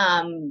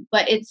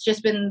 But it's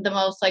just been the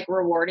most like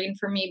rewarding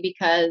for me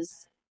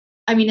because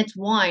I mean, it's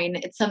wine.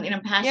 It's something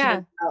I'm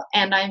passionate about.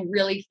 And I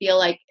really feel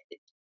like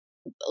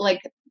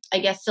I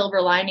guess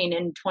silver lining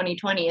in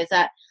 2020 is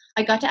that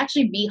I got to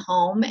actually be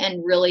home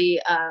and really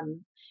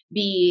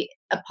be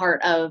a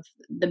part of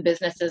the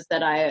businesses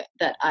that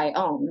I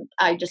own.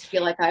 I just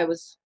feel like I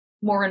was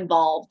more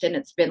involved and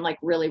it's been like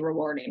really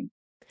rewarding.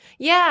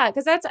 Yeah,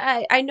 because that's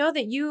I know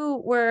that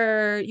you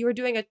were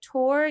doing a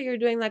tour, you were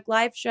doing like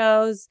live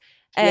shows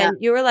and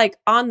you were like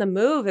on the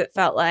move, it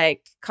felt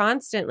like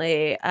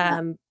constantly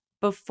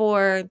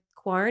before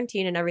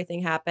quarantine and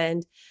everything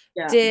happened.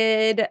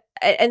 And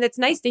it's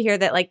nice to hear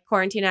that like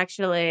quarantine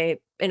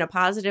actually in a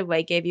positive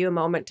way gave you a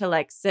moment to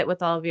like sit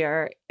with all of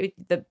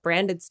the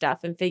branded stuff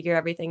and figure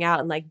everything out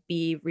and like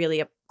be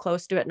really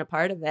close to it and a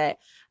part of it.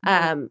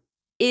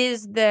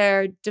 Is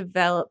there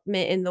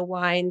development in the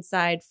wine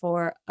side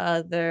for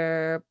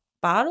other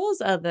bottles,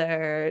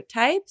 other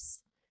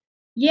types?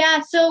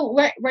 Yeah, so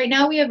right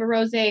now we have a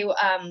rosé,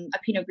 a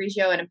Pinot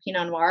Grigio, and a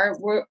Pinot Noir.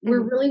 We're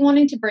Mhm. really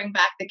wanting to bring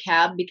back the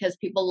Cab because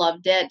people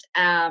loved it,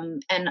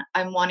 and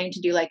I'm wanting to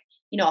do like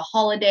a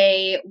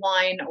holiday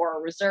wine or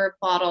a reserve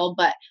bottle.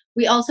 But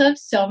we also have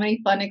so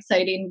many fun,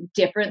 exciting,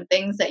 different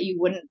things that you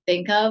wouldn't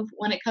think of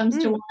when it comes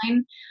to Mm.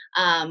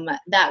 wine,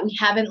 that we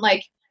haven't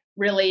like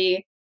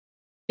really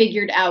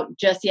figured out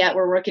just yet.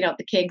 We're working out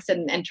the kinks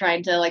and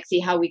trying to like see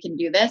how we can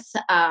do this.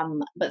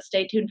 But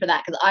stay tuned for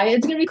that because I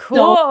it's gonna be so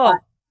fun. Cool.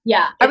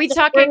 Yeah, Are it's we like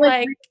we're talking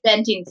like like,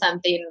 reinventing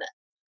something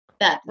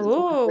that I'm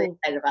really ooh,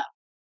 excited about.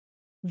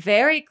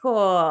 very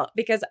cool?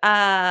 Because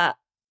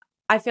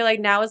I feel like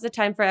now is the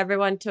time for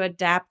everyone to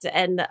adapt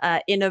and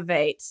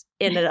innovate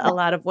in a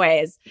lot of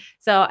ways.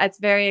 So it's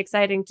very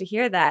exciting to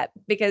hear that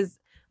because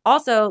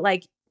also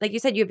like you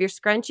said, you have your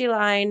scrunchy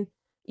line.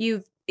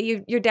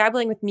 You're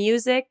dabbling with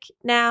music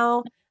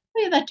now.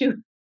 Oh, yeah, that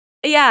too.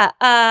 Yeah,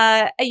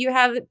 you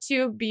have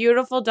two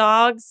beautiful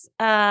dogs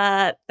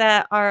that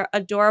are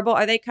adorable.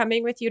 Are they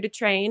coming with you to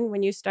train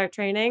when you start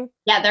training?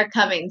 Yeah, they're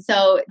coming.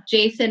 So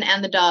Jason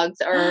and the dogs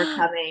are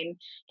coming,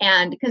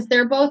 and because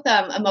they're both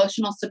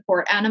emotional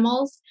support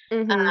animals.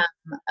 Mm-hmm.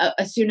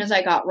 As soon as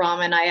I got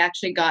ramen, I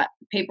actually got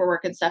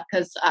paperwork and stuff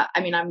because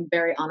I mean I'm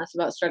very honest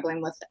about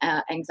struggling with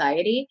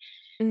anxiety.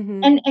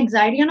 Mm-hmm. And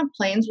anxiety on a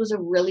planes was a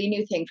really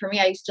new thing for me.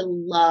 I used to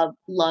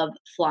love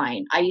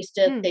flying. I used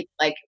to Mm. think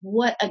like,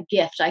 what a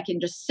gift. I can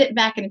just sit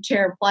back in a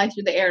chair and fly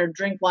through the air and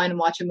drink wine and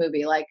watch a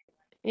movie.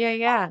 Yeah,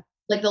 yeah.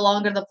 Like the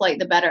longer the flight,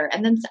 the better.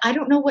 And then I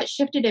don't know what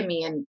shifted in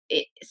me, and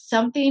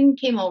something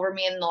came over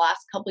me in the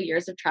last couple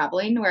years of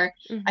traveling where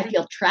I Mm-hmm.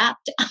 feel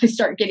trapped. I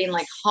start getting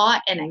like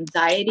hot and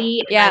anxiety,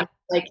 and Yeah. I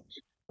like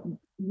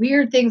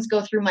weird things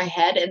go through my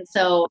head. And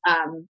so,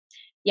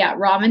 yeah,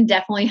 ramen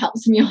definitely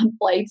helps me on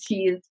flights.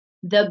 He's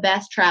the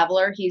best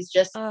traveler. He's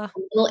just Uh, a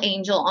little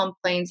angel on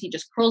planes. He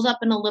just curls up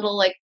in a little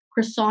like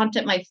croissant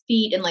at my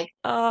feet and like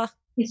uh.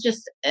 he's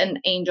just an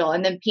angel.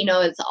 And then Pino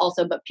is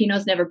also, but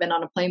Pino's never been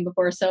on a plane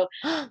before. So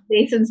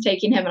Jason's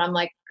taking him and I'm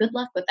like, good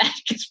luck with that.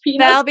 Cause Pino's,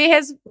 That'll be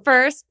his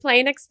first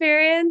plane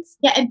experience?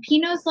 yeah. And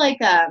Pino's like,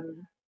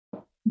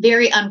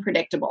 very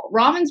unpredictable.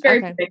 Ramen's very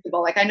Okay.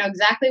 predictable. Like I know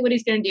exactly what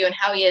he's going to do and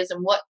how he is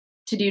and what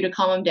to do to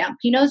calm him down.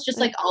 Pino's just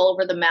like all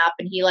over the map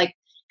and he like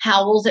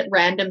howls at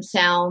random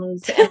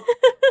sounds and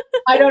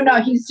I don't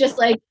know. He's just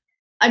like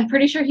I'm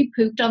pretty sure he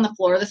pooped on the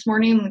floor this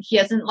morning. He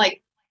hasn't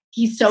like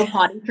he's so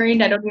potty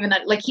trained. I don't even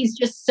like he's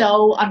just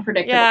so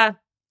unpredictable. Yeah.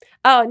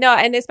 Oh, no,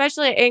 and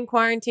especially in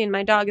quarantine,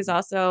 my dog has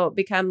also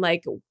become,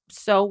 like,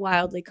 so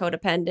wildly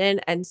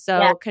codependent and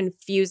Yeah. so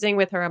confusing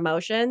with her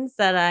emotions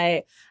that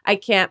I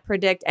can't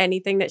predict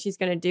anything that she's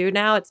gonna do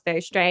now. It's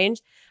very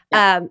strange.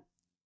 Yeah.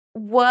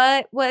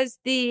 What was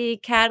the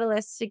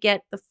catalyst to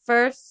get the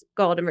first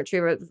golden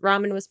retriever?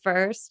 Ramen was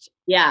first?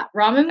 Yeah,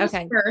 ramen was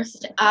Okay.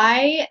 first.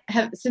 I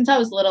have since I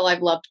was little,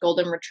 I've loved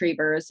golden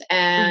retrievers, Mhm.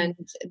 and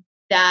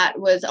that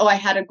was I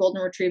had a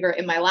golden retriever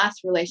in my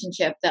last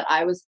relationship that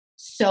I was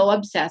so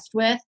obsessed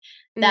with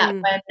that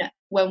Mm.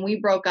 when we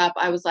broke up,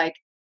 I was like,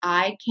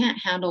 I can't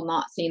handle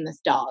not seeing this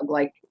dog.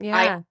 Like I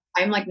Yeah.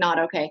 I'm like not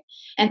okay.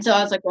 And so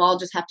I was like, well, I'll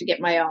just have to get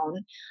my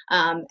own.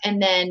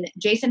 And then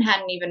Jason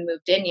hadn't even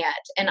moved in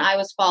yet. And I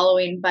was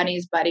following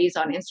Bunny's Buddies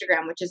on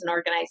Instagram, which is an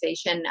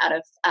organization out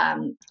of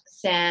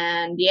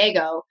San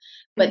Diego,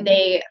 but Mhm.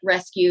 they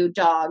rescue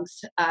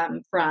dogs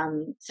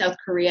from South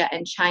Korea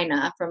and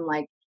China from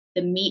like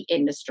the meat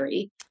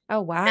industry. Oh,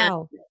 And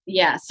wow.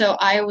 yeah, so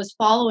I was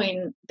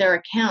following their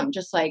account,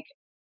 just like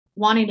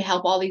wanting to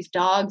help all these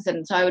dogs.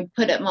 And so I would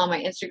put it on my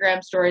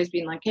Instagram stories,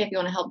 being like, hey, if you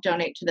want to help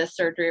donate to this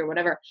surgery or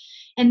whatever.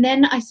 And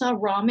then I saw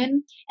ramen,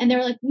 and they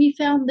were like, we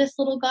found this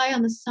little guy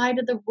on the side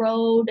of the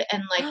road,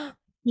 and like,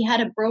 he had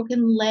a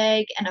broken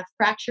leg and a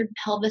fractured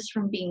pelvis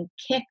from being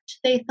kicked,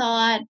 they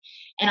thought.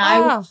 And I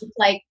was Oh, just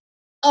like,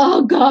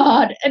 oh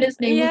God. And his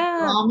name was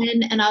yeah.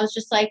 Ramen. And I was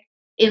just like,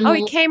 in Oh,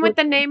 he love came with with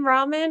the him. name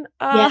Ramen?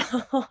 Yeah.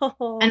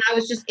 Oh. And I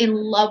was just in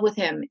love with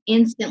him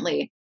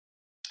instantly.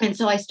 And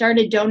so I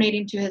started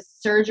donating to his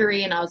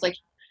surgery, and I was like,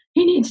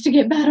 he needs to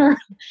get better.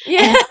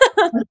 Yeah. And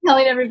I was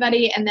telling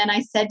everybody. And then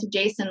I said to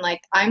Jason, like,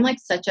 I'm like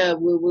such a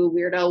woo woo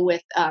weirdo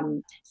with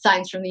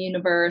signs from the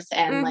universe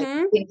and like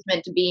Mhm. things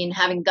meant to be and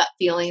having gut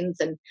feelings.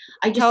 And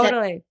I just said,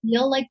 Totally. I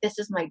feel like this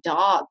is my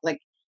dog. Like,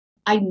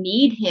 I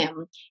need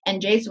him.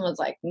 And Jason was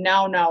like,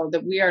 no, no,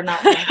 that we are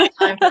not going to have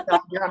time for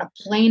dog. You're on a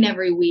plane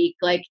every week.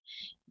 Like,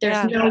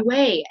 there's Yeah. no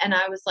way. And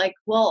I was like,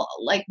 well,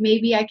 like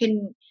maybe I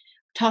can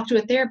talk to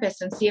a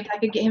therapist and see if I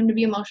could get him to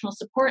be emotional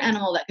support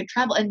animal that could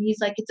travel. And he's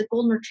like, it's a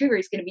golden retriever.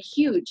 He's going to be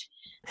huge.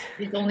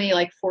 He's only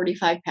like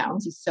 45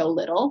 pounds. He's so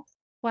little.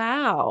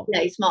 Wow.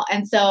 Yeah, he's small.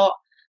 And so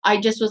I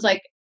just was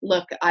like,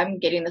 look, I'm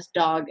getting this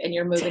dog and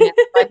you're moving it.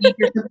 I need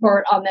your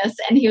support on this.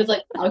 And he was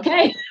like,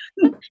 okay,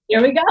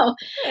 here we go.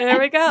 There And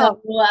we so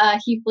go.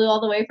 he flew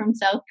all the way from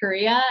South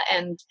Korea,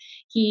 and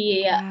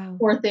he, Wow.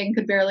 poor thing,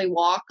 could barely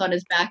walk on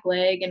his back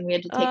leg. And we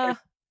had to take him. Uh,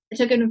 I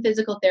took him to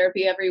physical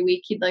therapy every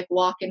week. He'd like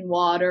walk in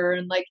water,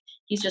 and like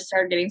he's just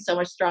started getting so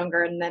much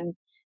stronger. And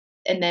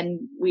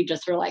then we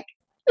just were like,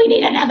 we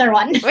need another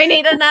one. We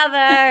need another.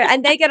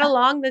 And they get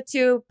along. The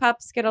two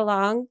pups get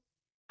along.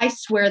 I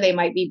swear they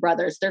might be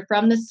brothers. They're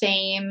from the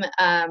same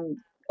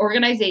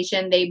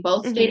organization. They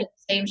both stayed at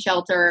the same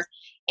shelter,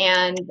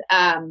 and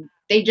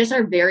they just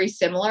are very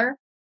similar.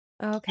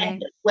 Okay.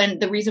 And when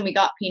the reason we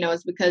got Pinot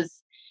is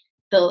because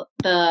the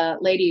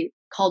lady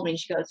called me and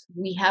she goes,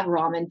 "We have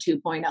ramen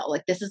 2.0.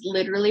 Like, this is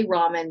literally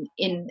ramen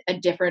in a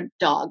different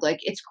dog. Like,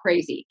 it's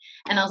crazy."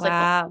 And I was like,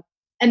 wow.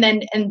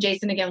 and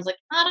Jason again was like,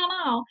 "I don't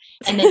know."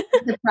 And then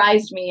he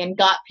surprised me and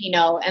got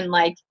Pinot, and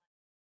like,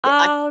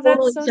 Oh,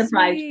 totally that's so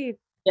surprised. sweet.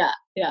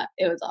 Yeah,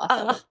 it was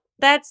awesome. Oh,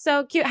 that's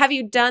so cute. Have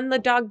you done the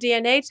dog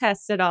DNA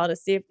test at all to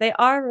see if they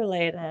are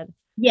related?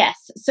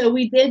 Yes. So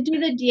we did do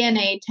the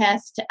DNA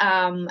test.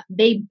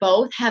 They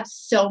both have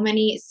so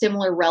many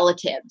similar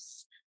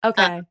relatives.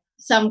 Okay.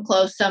 Some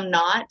close, some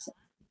not.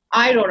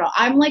 I don't know.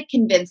 I'm like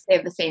convinced they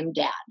have the same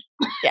dad.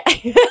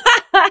 Yeah.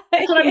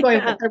 That's what I'm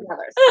going with. They're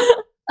brothers.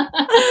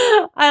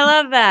 I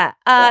love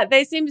that.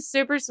 They seem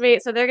super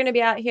sweet. So they're going to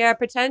be out here.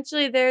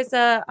 Potentially there's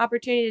a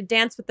opportunity to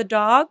dance with the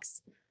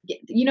dogs.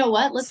 You know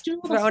what? Let's do a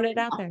little throwing it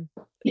out there.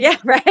 Yeah,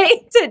 right?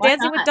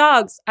 Dancing with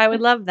dogs. I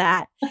would love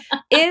that.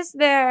 Is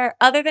there,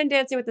 other than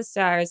Dancing with the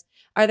Stars,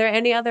 are there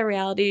any other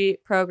reality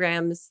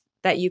programs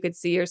that you could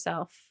see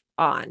yourself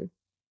on?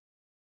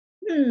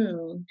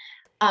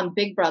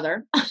 Big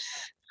Brother.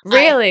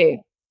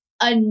 Really?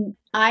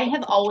 I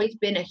have always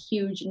been a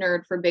huge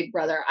nerd for Big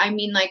Brother. I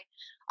mean, like,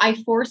 I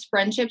force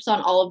friendships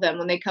on all of them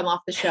when they come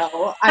off the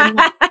show.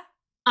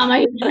 I'm a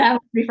huge fan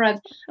of Be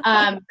Friends.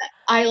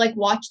 I like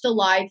watch the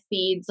live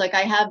feeds. Like,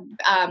 I have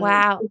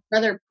Big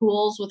Brother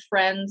pools with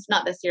friends.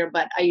 Not this year,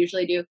 but I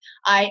usually do.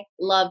 I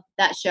love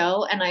that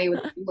show, and I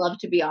would love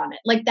to be on it.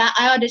 Like that,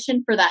 I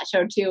auditioned for that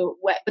show too,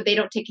 but they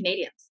don't take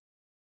Canadians.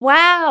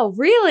 Wow,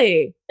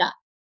 really? Yeah.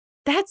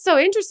 That's so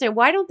interesting.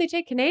 Why don't they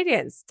take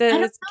Canadians?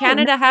 Does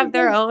Canada have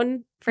their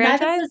own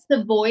franchise?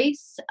 The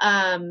Voice,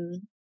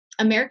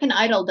 American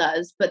Idol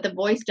does, but The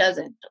Voice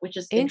doesn't, which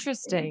is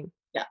interesting.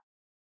 Yeah.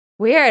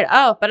 Weird.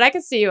 Oh, but I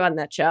could see you on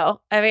that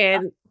show. I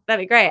mean,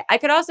 that'd be great. I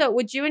could also,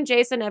 would you and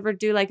Jason ever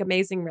do like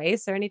Amazing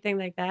Race or anything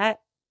like that?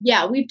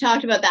 Yeah, we've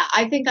talked about that.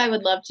 I think I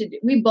would love to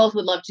we both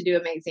would love to do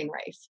Amazing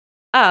Race.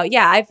 Oh,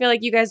 yeah. I feel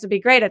like you guys would be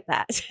great at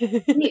that.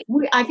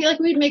 I feel like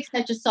we'd make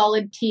such a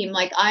solid team.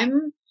 Like,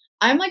 I'm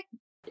like,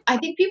 I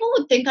think people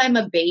would think I'm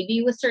a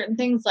baby with certain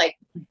things like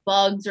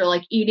bugs or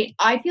like eating.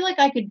 I feel like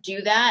I could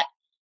do that.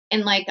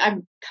 And like,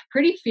 I'm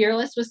pretty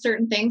fearless with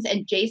certain things.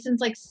 And Jason's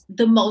like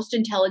the most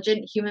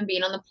intelligent human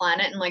being on the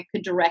planet and like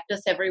could direct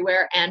us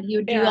everywhere. And he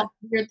would do all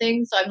weird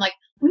things. So I'm like,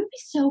 we would be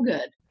so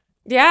good.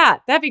 Yeah,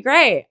 that'd be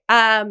great.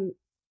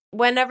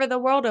 Whenever the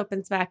world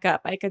opens back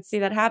up, I could see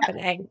that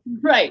happening.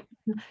 Right.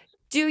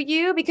 Do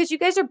you, because you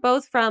guys are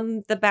both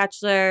from the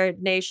Bachelor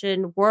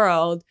Nation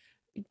world,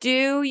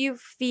 do you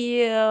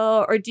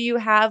feel, or do you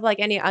have like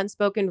any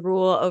unspoken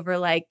rule over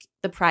like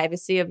the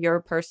privacy of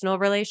your personal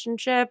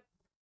relationship?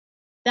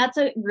 That's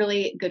a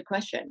really good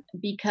question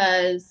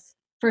because,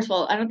 first of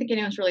all, I don't think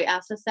anyone's really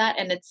asked us that.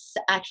 And it's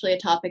actually a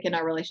topic in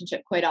our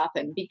relationship quite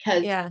often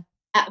because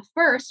at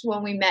first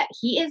when we met,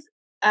 he is,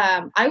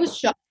 I was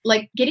shocked,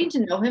 like getting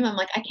to know him. I'm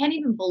like, I can't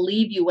even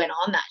believe you went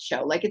on that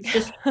show. Like, it's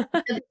just,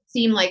 it doesn't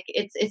seem like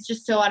it's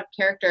just so out of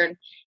character. And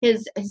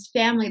his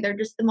family, they're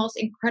just the most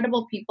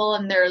incredible people.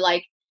 And they're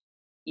like,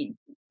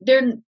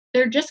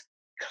 they're just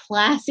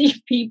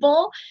classy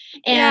people.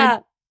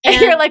 And, and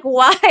you're like,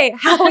 why?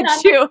 How would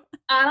you?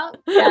 I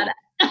don't get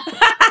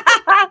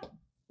it.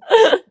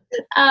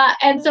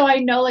 And so I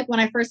know, like, when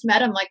I first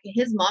met him, like,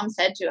 his mom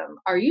said to him,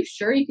 "Are you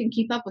sure you can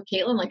keep up with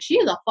Caitlin? Like, she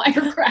is a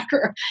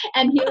firecracker."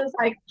 And he was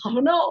like, "I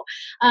don't know."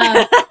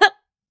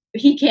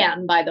 He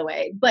can, by the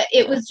way. But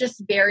it was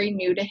just very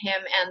new to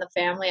him and the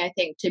family, I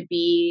think, to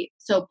be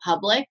so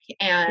public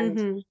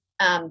and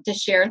to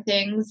share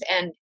things.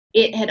 And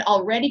it had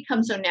already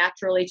come so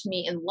naturally to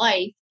me in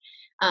life.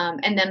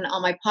 And then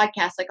on my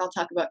podcast, like, I'll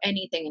talk about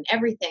anything and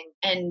everything.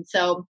 And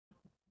so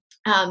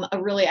a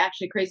really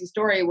actually crazy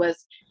story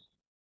was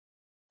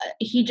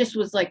he just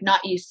was like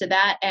not used to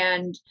that.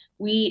 And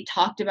we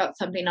talked about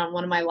something on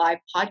one of my live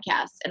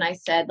podcasts. And I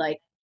said, like,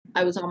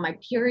 I was on my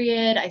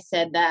period. I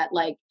said that,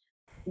 like,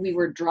 we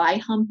were dry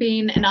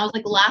humping. And I was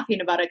like laughing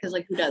about it because,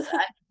 like, who does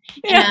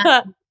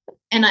that?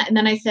 And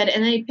then I said,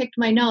 and then he picked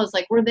my nose,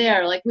 like, we're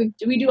there, like,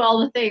 we do all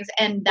the things.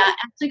 And that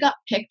actually got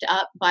picked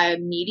up by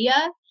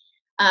media.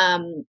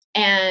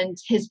 And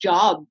his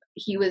job,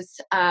 he was,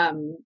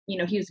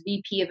 he was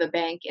VP of a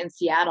bank in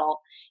Seattle.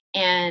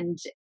 And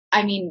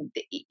I mean,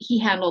 he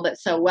handled it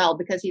so well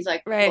because he's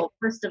like, well,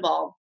 first of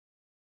all,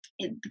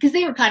 because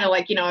they were kind of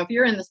like, if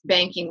you're in this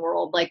banking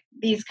world, like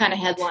these kind of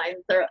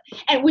headlines are,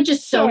 and which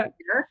is so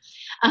weird.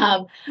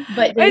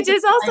 But which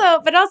is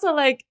also, but also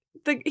like,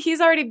 he's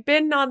already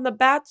been on The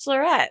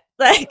Bachelorette.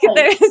 Like,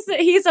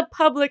 he's a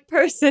public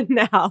person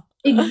now.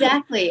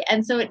 Exactly.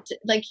 And so it,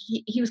 like,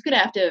 he was going to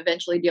have to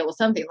eventually deal with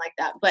something like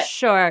that. But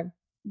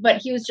but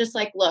he was just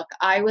like, look,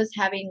 I was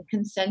having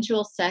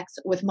consensual sex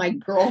with my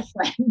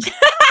girlfriend.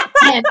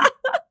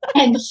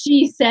 And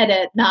she said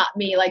it, not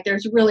me. Like,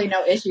 there's really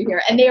no issue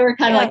here. And they were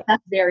kind of Yeah. like,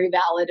 that's very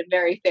valid and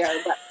very fair.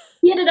 But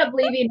he ended up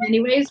leaving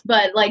anyways.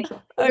 But like,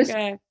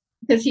 Okay.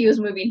 because he was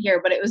moving here.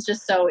 But it was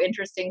just so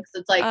interesting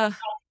because it's like, Ugh.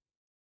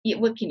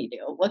 what can you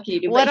do? What can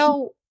you do?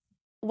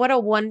 What a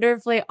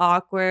wonderfully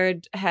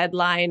awkward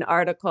headline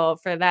article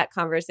for that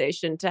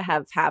conversation to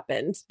have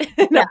happened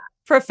in Yeah. a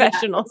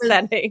professional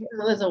setting. It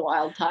was a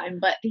wild time,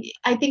 but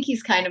I think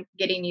he's kind of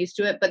getting used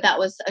to it. But that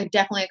was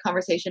definitely a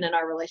conversation in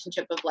our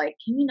relationship of like,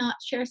 can you not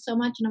share so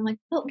much? And I'm like,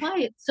 but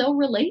why? It's so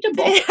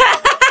relatable.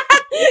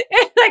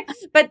 Like,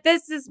 but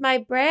this is my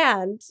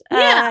brand.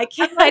 Yeah,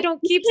 I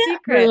don't keep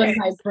secrets. Ruin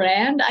my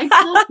brand. I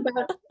talk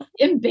about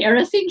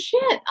embarrassing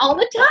shit all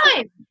the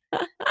time.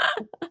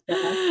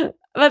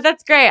 But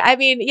that's great. I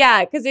mean,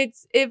 yeah, because it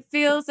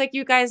feels like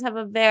you guys have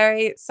a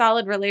very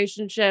solid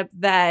relationship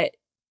that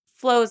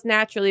flows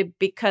naturally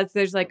because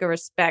there's like a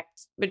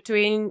respect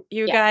between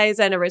you guys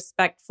and a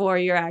respect for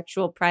your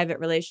actual private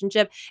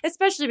relationship,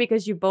 especially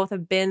because you both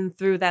have been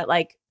through that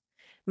like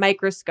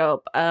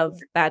microscope of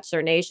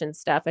Bachelor Nation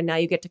stuff, and now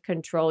you get to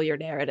control your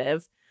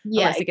narrative.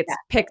 Yeah, unless it gets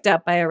picked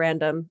up by a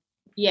random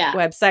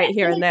website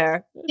here and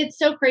there. It's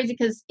so crazy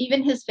because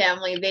even his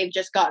family, they've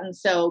just gotten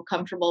so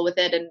comfortable with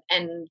it,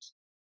 and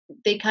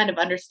they kind of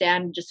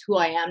understand just who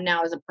I am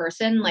now as a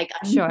person. Like,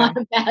 I'm not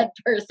a bad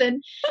person.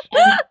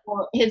 And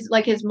his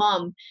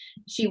mom,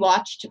 she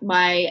watched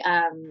my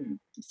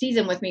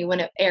season with me when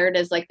it aired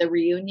as like the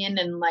reunion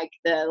and like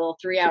the little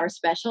 3-hour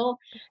special,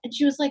 and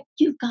she was like,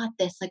 "You've got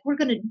this. Like, we're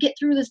gonna get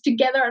through this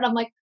together." And I'm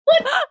like,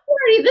 "What?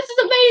 This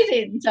is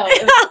amazing!" So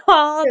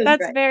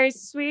that's great. Very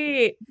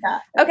sweet. Yeah.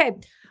 Okay.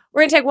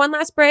 We're going to take one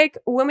last break.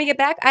 When we get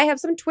back, I have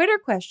some Twitter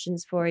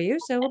questions for you.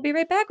 So we'll be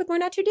right back with more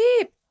Not Too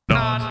Deep.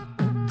 Not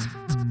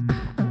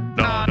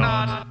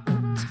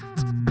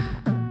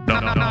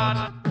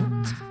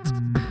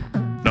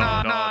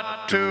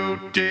too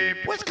deep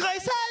with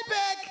Grace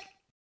Helbig.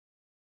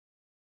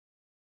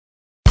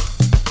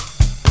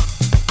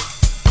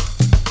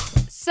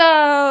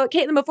 So,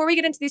 Caitlin, before we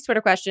get into these Twitter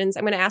questions,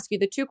 I'm going to ask you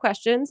the 2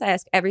 questions I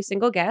ask every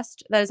single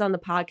guest that is on the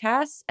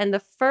podcast. And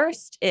the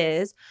first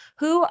is,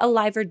 who,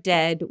 alive or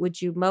dead,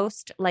 would you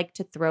most like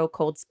to throw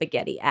cold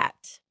spaghetti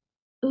at?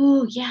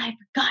 Ooh, yeah, I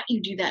forgot you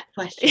do that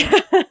question.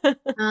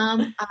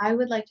 I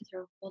would like to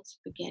throw cold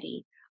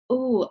spaghetti.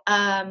 Ooh,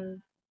 did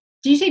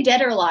you say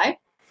dead or alive?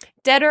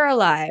 Dead or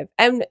alive.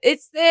 And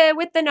it's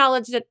with the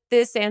knowledge that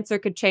this answer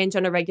could change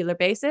on a regular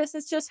basis.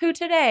 It's just who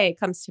today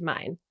comes to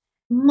mind.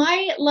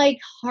 My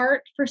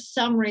heart for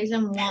some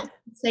reason wants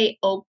to say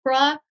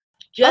Oprah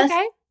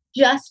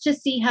just to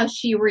see how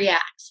she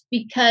reacts,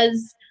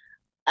 because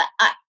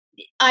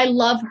I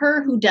love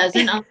her. Who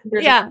doesn't?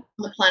 There's on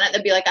the planet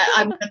that'd be like,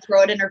 I'm going to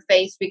throw it in her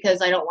face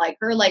because I don't like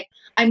her. Like,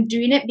 I'm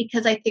doing it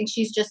because I think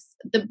she's just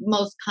the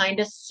most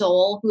kindest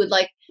soul who would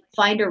like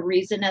find a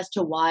reason as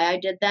to why I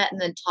did that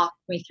and then talk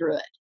me through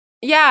it.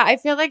 Yeah, I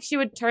feel like she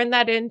would turn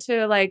that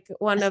into like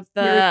one of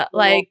the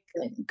like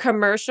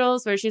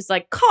commercials where she's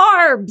like,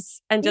 carbs,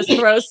 and just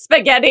throws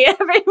spaghetti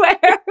everywhere.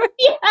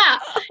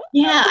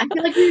 Yeah. I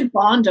feel like we would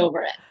bond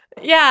over it.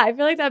 Yeah, I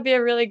feel like that'd be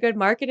a really good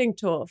marketing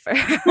tool for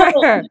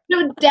her. It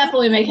would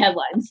definitely make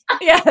headlines.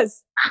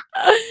 Yes.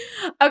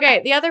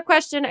 Okay, the other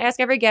question I ask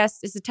every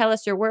guest is to tell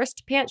us your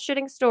worst pants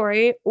shitting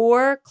story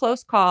or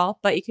close call,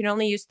 but you can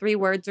only use 3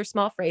 words or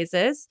small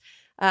phrases.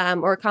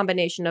 Or a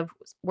combination of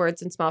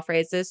words and small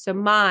phrases. So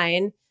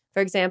mine,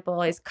 for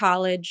example, is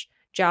college,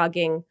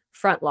 jogging,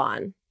 front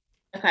lawn.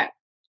 Okay.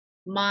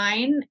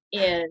 Mine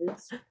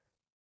is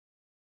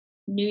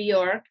New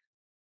York.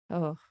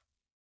 Oh.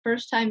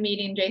 First time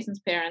meeting Jason's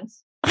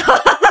parents. No.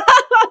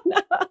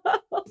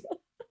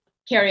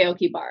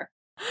 Karaoke bar.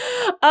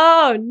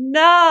 Oh,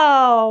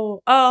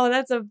 no. Oh,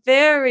 that's a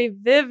very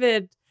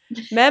vivid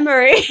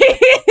memory.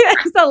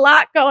 There's a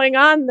lot going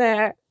on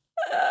there.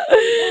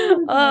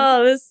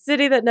 Oh, this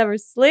city that never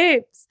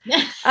sleeps.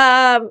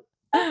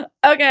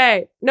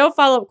 Okay, no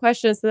follow-up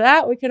questions to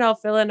that. We can all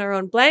fill in our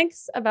own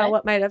blanks about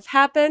what might have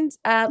happened.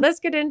 Let's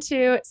get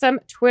into some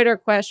Twitter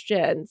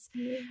questions.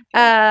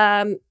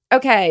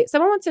 Okay,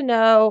 someone wants to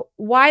know,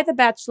 why The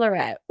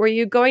Bachelorette? Were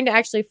you going to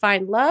actually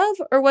find love,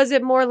 or was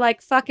it more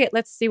like, fuck it,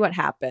 let's see what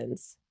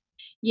happens?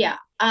 Yeah,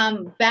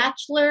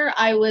 Bachelor,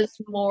 I was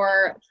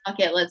more,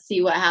 fuck it, let's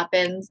see what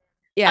happens.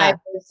 Yeah. I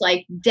was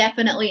like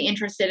definitely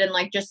interested in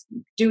like just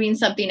doing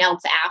something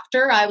else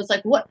after. I was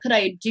like, what could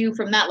I do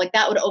from that? Like,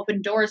 that would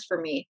open doors for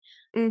me.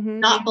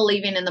 Not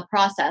believing in the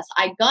process.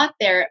 I got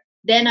there,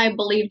 then I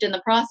believed in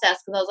the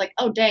process because I was like,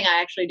 oh dang,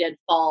 I actually did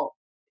fall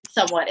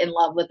somewhat in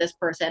love with this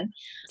person.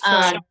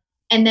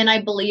 And then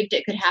I believed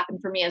it could happen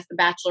for me as the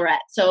Bachelorette.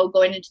 So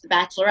going into the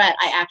Bachelorette,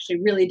 I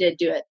actually really did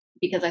do it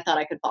because I thought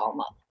I could fall in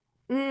love.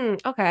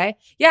 Okay.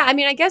 Yeah. I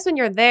mean, I guess when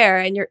you're there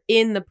and you're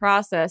in the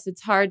process,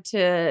 it's hard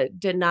to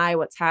deny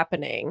what's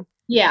happening.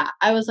 Yeah.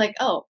 I was like,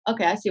 oh,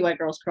 okay. I see why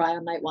girls cry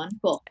on night 1.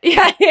 Cool.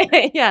 Yeah.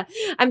 Yeah.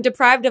 I'm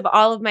deprived of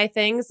all of my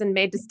things and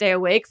made to stay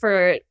awake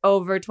for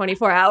over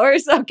 24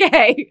 hours.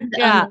 Okay.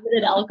 Yeah.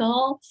 Unlimited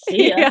alcohol.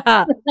 See ya.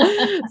 Yeah.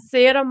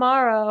 See you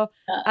tomorrow.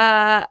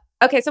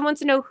 Okay, someone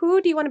wants to know,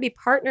 who do you want to be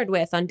partnered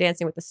with on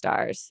Dancing with the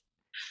Stars?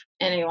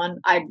 Anyone.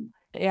 I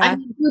Yeah.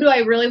 mean, who do I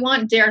really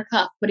want? Derek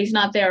Huff, but he's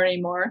not there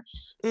anymore.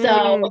 So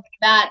Mm.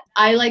 that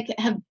I like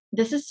have,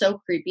 this is so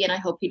creepy and I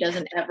hope he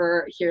doesn't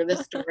ever hear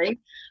this story,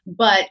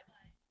 but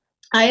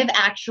I have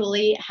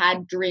actually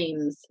had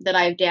dreams that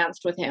I've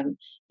danced with him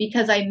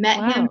because I met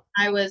him when Wow.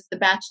 I was the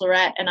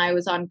Bachelorette and I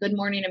was on Good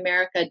Morning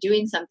America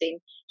doing something.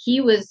 He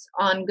was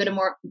on Good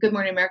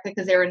Morning America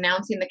because they were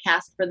announcing the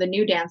cast for the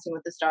new Dancing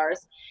with the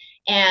Stars.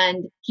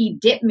 And he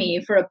dipped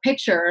me for a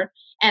picture.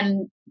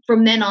 And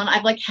from then on,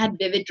 I've like had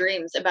vivid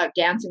dreams about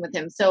dancing with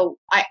him. So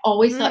I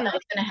always thought that Mm.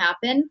 was going to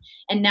happen.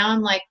 And now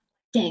I'm like,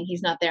 dang,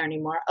 he's not there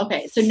anymore.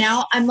 Okay. So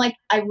now I'm like,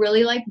 I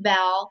really like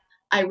Val.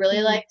 I really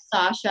Mhm. like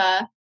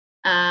Sasha.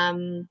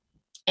 Um,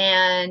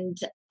 and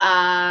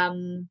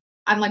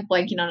I'm like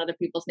blanking on other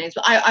people's names,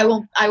 but I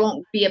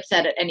won't be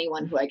upset at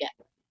anyone who I get.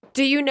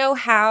 Do you know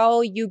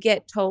how you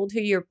get told who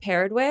you're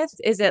paired with?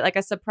 Is it like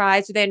a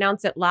surprise? Do they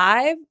announce it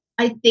live?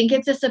 I think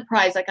it's a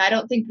surprise. Like I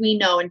don't think we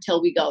know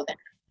until we go there.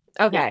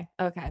 Yeah. Okay.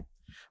 Okay.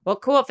 Well,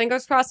 cool.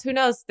 Fingers crossed. Who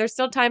knows? There's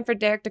still time for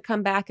Derek to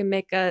come back and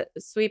make a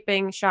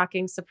sweeping,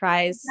 shocking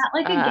surprise.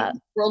 Not like a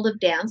World of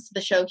Dance,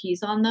 the show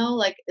he's on though.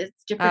 Like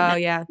it's different Oh now,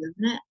 yeah. isn't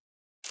it?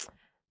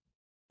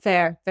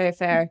 Fair. Very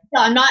fair.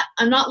 So I'm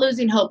not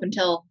losing hope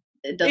until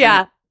it doesn't.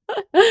 Yeah.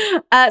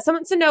 Someone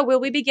wants to know, will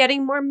we be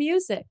getting more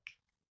music?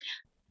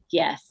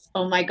 Yes.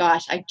 Oh my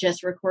gosh. I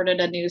just recorded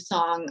a new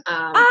song.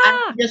 I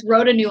Ah! just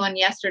wrote a new one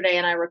yesterday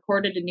and I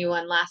recorded a new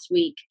one last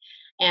week.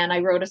 And I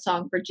wrote a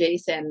song for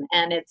Jason.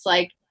 And it's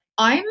like,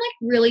 I'm like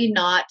really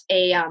not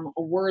a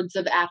words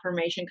of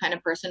affirmation kind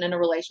of person in a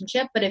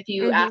relationship. But if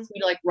you ask me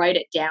to like write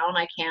it down,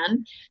 I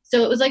can.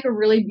 So it was like a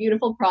really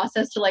beautiful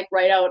process to like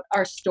write out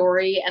our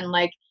story and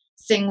like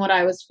sing what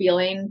I was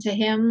feeling to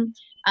him.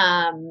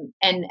 And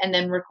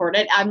then record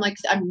it.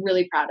 I'm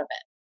really proud of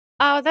it.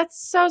 Oh,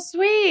 that's so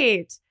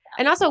sweet.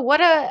 And also, what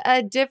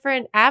a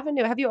different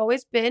avenue. Have you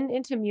always been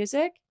into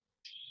music?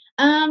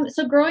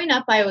 So growing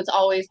up, I was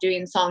always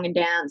doing song and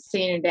dance.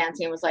 Singing and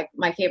dancing was like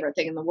my favorite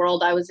thing in the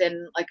world. I was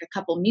in like a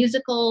couple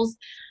musicals.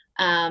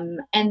 And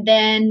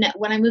then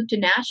when I moved to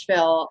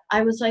Nashville,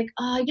 I was like,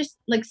 oh, I just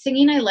like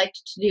singing. I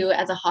liked to do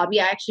as a hobby.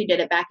 I actually did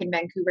it back in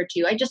Vancouver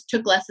too. I just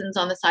took lessons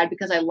on the side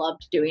because I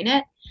loved doing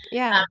it.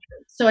 Yeah.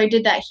 So I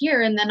did that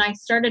here. And then I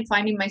started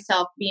finding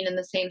myself being in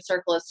the same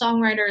circle as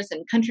songwriters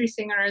and country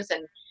singers.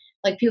 And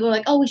like people are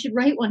like, oh, we should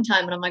write one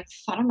time. And I'm like,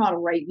 I don't know how to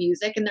write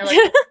music. And they're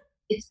like,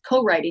 it's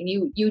co-writing.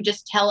 You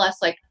just tell us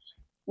like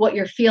what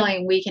you're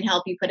feeling. We can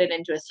help you put it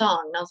into a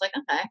song. And I was like,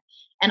 okay.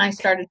 And I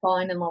started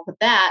falling in love with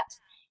that.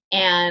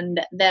 And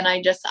then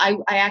I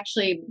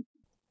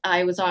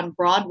was on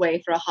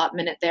Broadway for a hot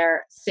minute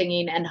there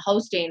singing and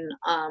hosting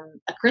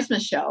a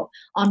Christmas show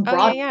on Oh,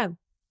 Broadway. yeah.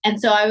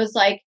 And so I was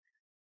like,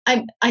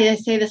 I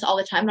say this all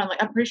the time, but I'm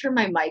like, I'm pretty sure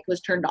my mic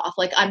was turned off.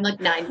 Like I'm like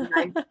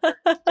 99,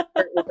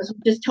 it was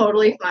just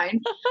totally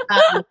fine.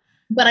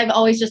 But I've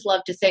always just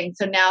loved to sing.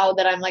 So now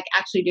that I'm like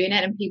actually doing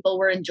it and people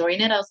were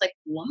enjoying it, I was like,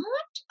 what?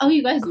 Oh,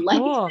 you guys like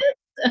Cool.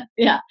 it?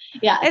 Yeah.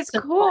 Yeah. It's so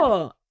fun.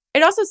 cool.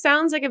 It also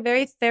sounds like a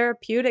very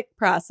therapeutic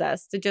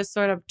process to just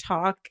sort of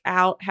talk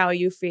out how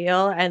you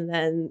feel and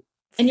then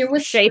And you're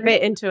with shape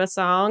it into a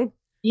song.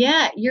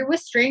 Yeah. You're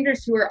with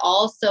strangers who are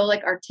all so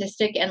like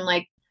artistic and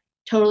like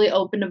totally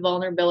open to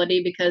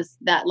vulnerability because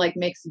that like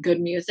makes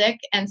good music.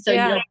 And so you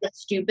Yeah. don't get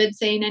stupid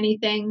saying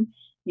anything.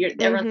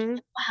 Everyone's Mhm.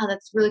 like, wow,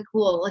 that's really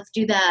cool. Let's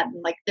do that.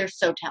 And like they're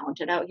so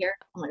talented out here.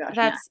 Oh my gosh.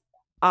 Yeah. That's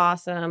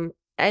awesome.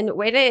 And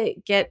way to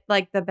get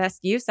like the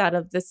best use out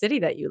of the city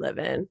that you live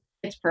in.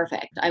 It's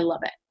perfect. I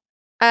love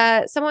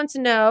it. Someone to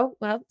know,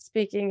 well,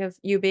 speaking of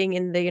you being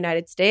in the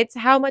United States,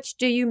 how much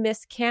do you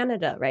miss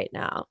Canada right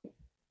now?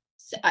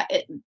 So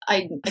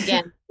I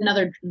again,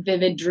 another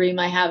vivid dream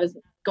I have is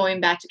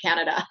going back to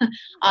Canada.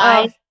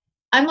 Oh,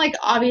 I'm like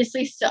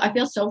obviously so I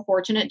feel so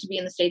fortunate to be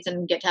in the States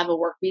and get to have a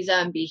work visa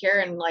and be here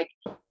and like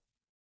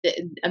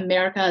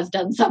America has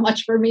done so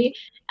much for me.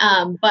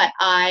 But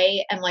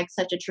I am like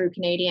such a true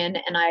Canadian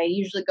and I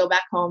usually go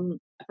back home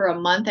for a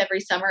month every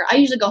summer. I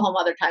usually go home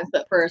other times,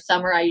 but for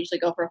summer I usually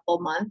go for a full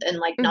month and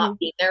like not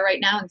being there right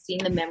now and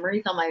seeing the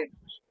memories on my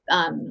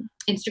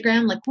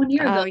Instagram. Like 1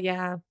 year ago, oh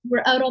yeah.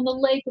 we're out on the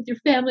lake with your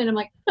family and I'm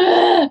like,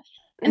 ah!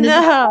 And this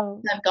is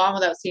No. I've gone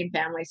without seeing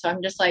family. So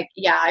I'm just like,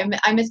 yeah,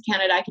 I miss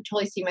Canada. I could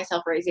totally see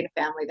myself raising a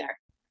family there.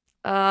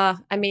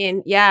 I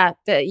mean, yeah,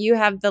 you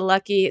have the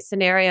lucky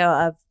scenario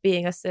of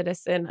being a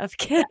citizen of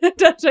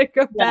Canada to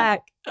go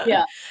back.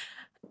 Yeah.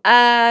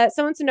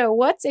 Someone to know,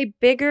 what's a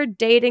bigger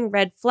dating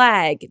red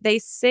flag? They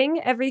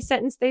sing every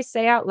sentence they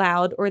say out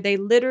loud, or they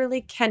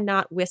literally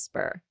cannot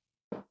whisper.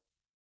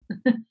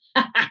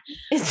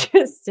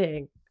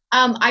 Interesting.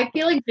 I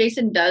feel like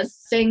Jason does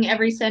sing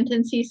every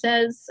sentence he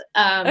says,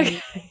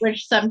 Okay.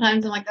 which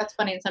sometimes I'm like, that's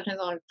funny. And sometimes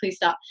I'm like, please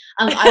stop.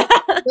 I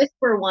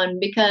whisper one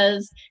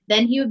because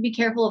then he would be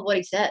careful of what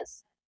he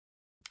says.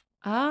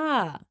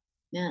 Ah,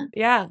 Yeah.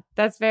 yeah,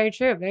 that's very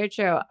true. Very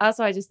true.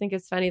 Also, I just think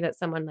it's funny that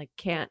someone like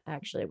can't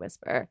actually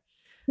whisper.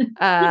 Yeah,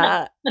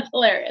 Uh, that's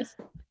hilarious.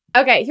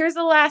 Okay, here's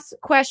the last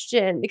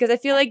question, because I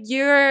feel like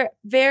you're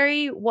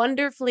very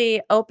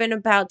wonderfully open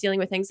about dealing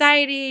with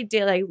anxiety,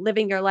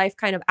 living your life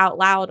kind of out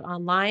loud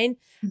online.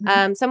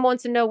 Someone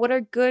wants to know, what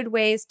are good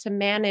ways to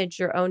manage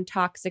your own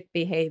toxic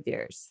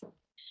behaviors?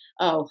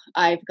 Oh,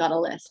 I've got a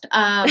list.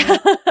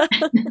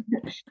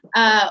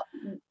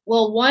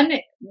 Well,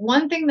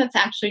 one thing that's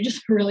actually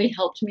just really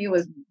helped me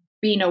was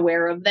being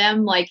aware of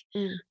them. Like,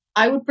 Mm,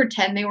 I would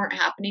pretend they weren't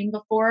happening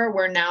before,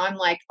 where now I'm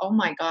like, oh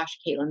my gosh,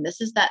 Caitlin, this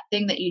is that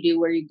thing that you do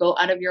where you go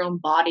out of your own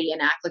body and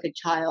act like a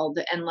child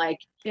and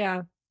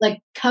yeah. like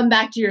come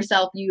back to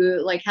yourself. You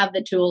like have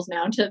the tools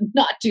now to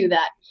not do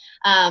that.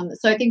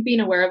 So I think being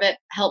aware of it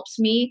helps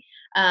me.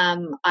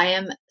 I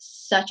am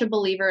such a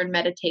believer in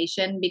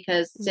meditation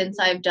because since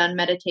I've done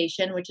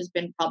meditation, which has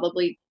been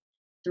probably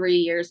 3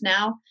 years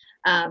now,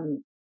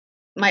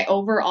 my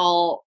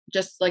overall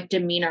just like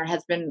demeanor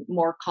has been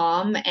more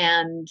calm,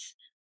 and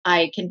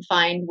I can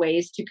find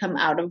ways to come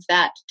out of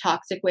that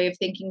toxic way of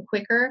thinking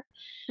quicker.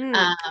 Hmm.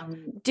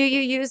 Um, Do you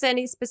use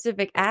any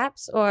specific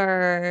apps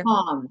or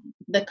Calm,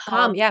 the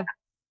Calm? calm. Yeah.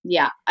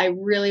 Yeah, I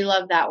really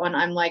love that one.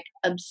 I'm like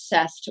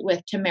obsessed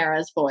with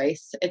Tamara's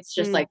voice. It's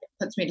just Mm, like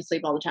puts me to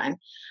sleep all the time.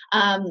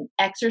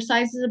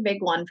 Exercise is a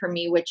big one for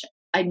me, which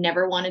I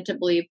never wanted to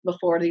believe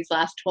before these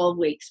last 12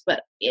 weeks,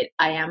 but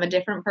I am a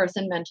different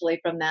person mentally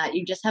from that.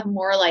 You just have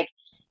more like,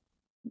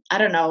 I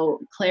don't know,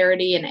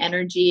 clarity and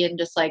energy, and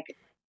just like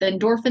the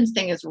endorphins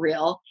thing is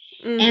real.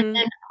 And hmm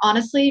then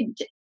honestly,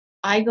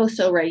 I go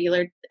so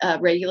regularly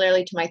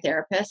to my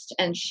therapist,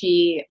 and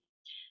she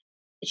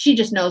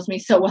just knows me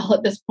so well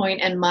at this point,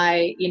 and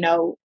my,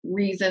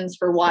 reasons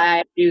for why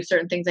I do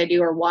certain things I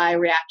do or why I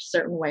react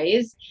certain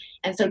ways.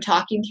 And so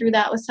talking through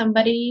that with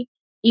somebody,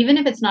 even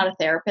if it's not a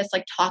therapist,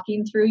 like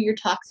talking through your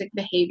toxic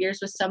behaviors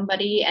with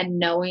somebody and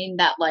knowing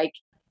that like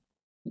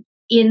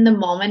in the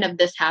moment of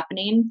this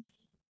happening,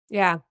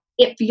 Yeah.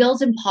 it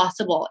feels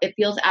impossible. It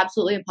feels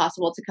absolutely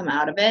impossible to come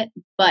out of it,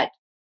 but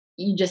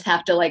you just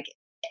have to like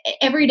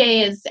every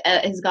day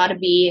has got to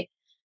be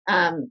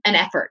an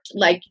effort.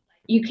 Like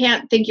you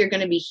can't think you're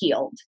going to be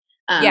healed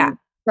Yeah.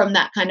 from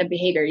that kind of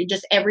behavior. You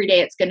just every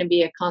day it's going to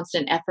be a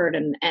constant effort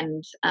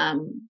and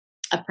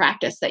a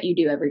practice that you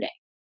do every day.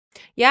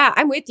 Yeah,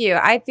 I'm with you.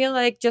 I feel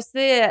like just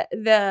the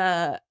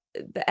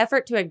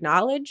effort to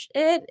acknowledge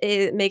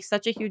it makes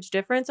such a huge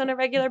difference on a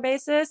regular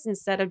basis,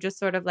 instead of just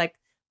sort of like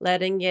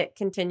letting it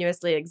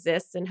continuously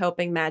exist and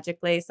hoping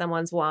magically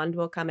someone's wand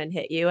will come and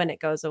hit you and it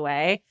goes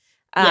away.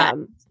 Yeah,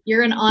 Um,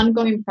 you're an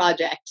ongoing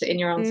project in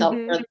your own self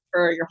mhm.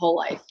 for your whole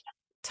life.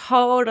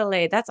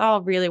 Totally. That's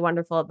all really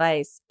wonderful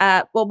advice.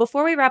 Well,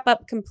 before we wrap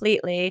up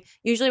completely,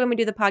 usually when we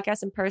do the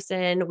podcast in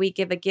person, we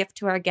give a gift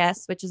to our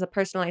guests, which is a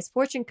personalized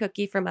fortune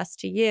cookie from us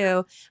to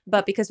you.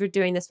 But because we're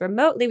doing this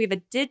remotely, we have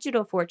a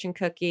digital fortune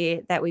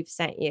cookie that we've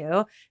sent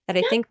you that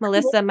I think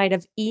Melissa might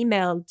have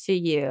emailed to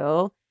you.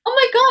 Oh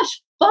my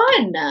gosh,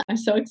 fun. I'm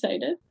so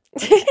excited.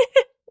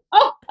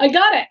 Oh, I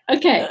got it.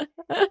 Okay.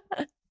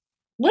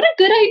 What a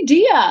good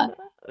idea.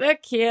 They're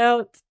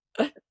cute.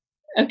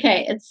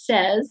 Okay, it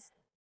says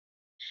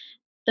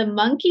the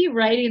monkey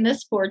writing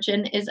this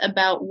fortune is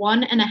about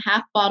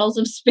 1.5 bottles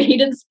of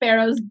Spade and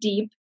Sparrows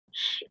deep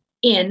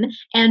in,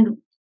 and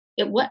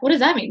what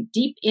does that mean?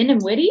 Deep in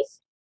and Witties?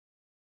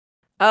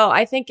 Oh,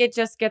 I think it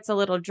just gets a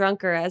little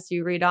drunker as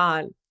you read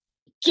on.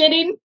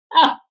 Getting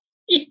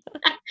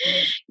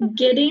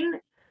getting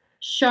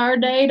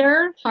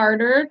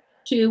harder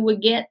to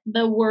get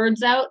the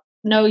words out.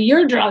 No,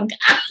 you're drunk.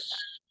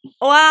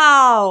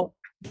 Wow.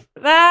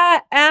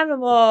 That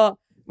animal.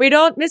 We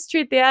don't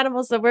mistreat the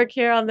animals that work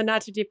here on the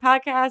Not Too Deep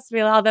podcast. We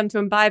allow them to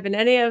imbibe in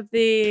any of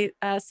the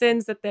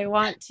sins that they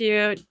want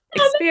to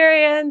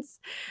experience.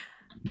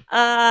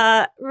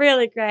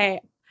 Really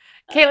great.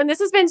 Caitlin, this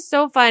has been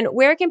so fun.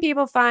 Where can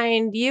people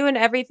find you and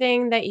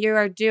everything that you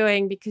are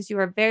doing? Because you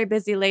are a very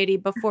busy lady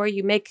before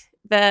you make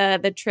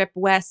the trip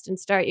west and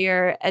start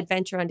your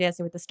adventure on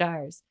Dancing with the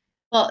Stars.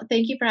 Well,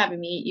 thank you for having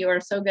me. You are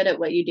so good at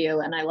what you do,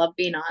 and I love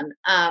being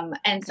on.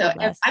 And so God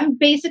bless. I'm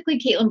basically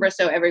Caitlin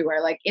Bristow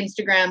everywhere, like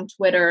Instagram,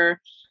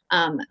 Twitter.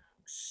 I'm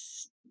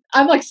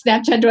like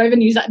Snapchat. Do I even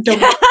use that?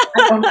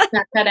 I don't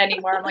Snapchat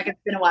anymore. I'm like,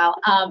 it's been a while.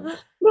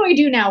 What do I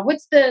do now?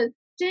 What's the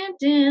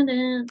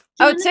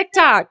Oh,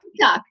 TikTok.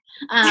 TikTok.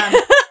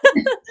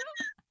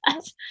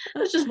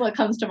 That's just what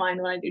comes to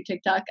mind when I do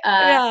TikTok.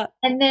 Yeah.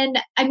 And then,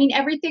 I mean,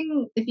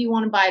 everything, if you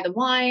want to buy the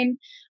wine,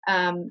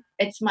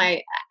 it's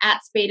my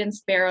at Spade and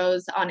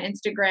Sparrows on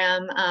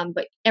Instagram.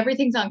 But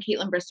everything's on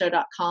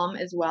CaitlinBristow.com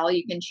as well.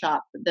 You can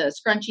shop the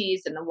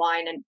scrunchies and the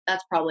wine, and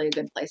that's probably a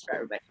good place for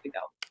everybody to go.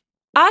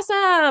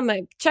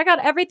 Awesome. Check out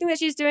everything that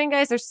she's doing,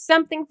 guys. There's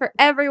something for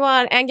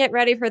everyone. And get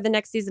ready for the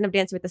next season of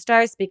Dancing with the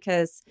Stars,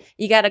 because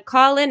you got to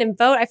call in and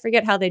vote. I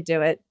forget how they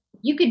do it.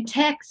 You could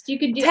text. You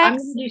could do. I'm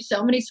going to do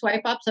so many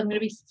swipe ups. I'm going to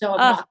be so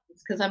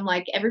obnoxious because I'm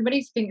like,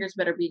 everybody's fingers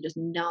better be just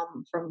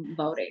numb from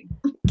voting.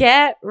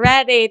 Get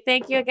ready.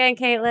 Thank you again,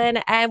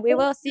 Caitlin. And we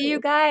will see you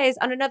guys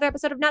on another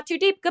episode of Not Too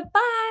Deep.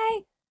 Goodbye.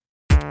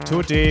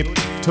 Too deep,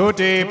 too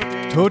deep,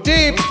 too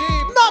deep,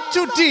 not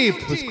too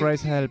deep with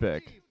Grace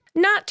Helbig.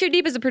 Not Too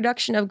Deep is a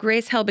production of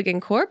Grace Helbig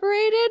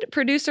Incorporated,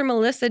 producer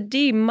Melissa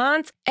D.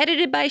 Montz,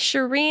 edited by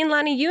Shireen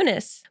Lani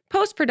Yunus,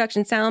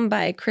 post-production sound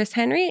by Chris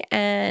Henry,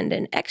 and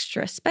an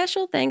extra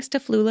special thanks to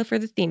Flula for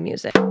the theme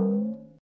music.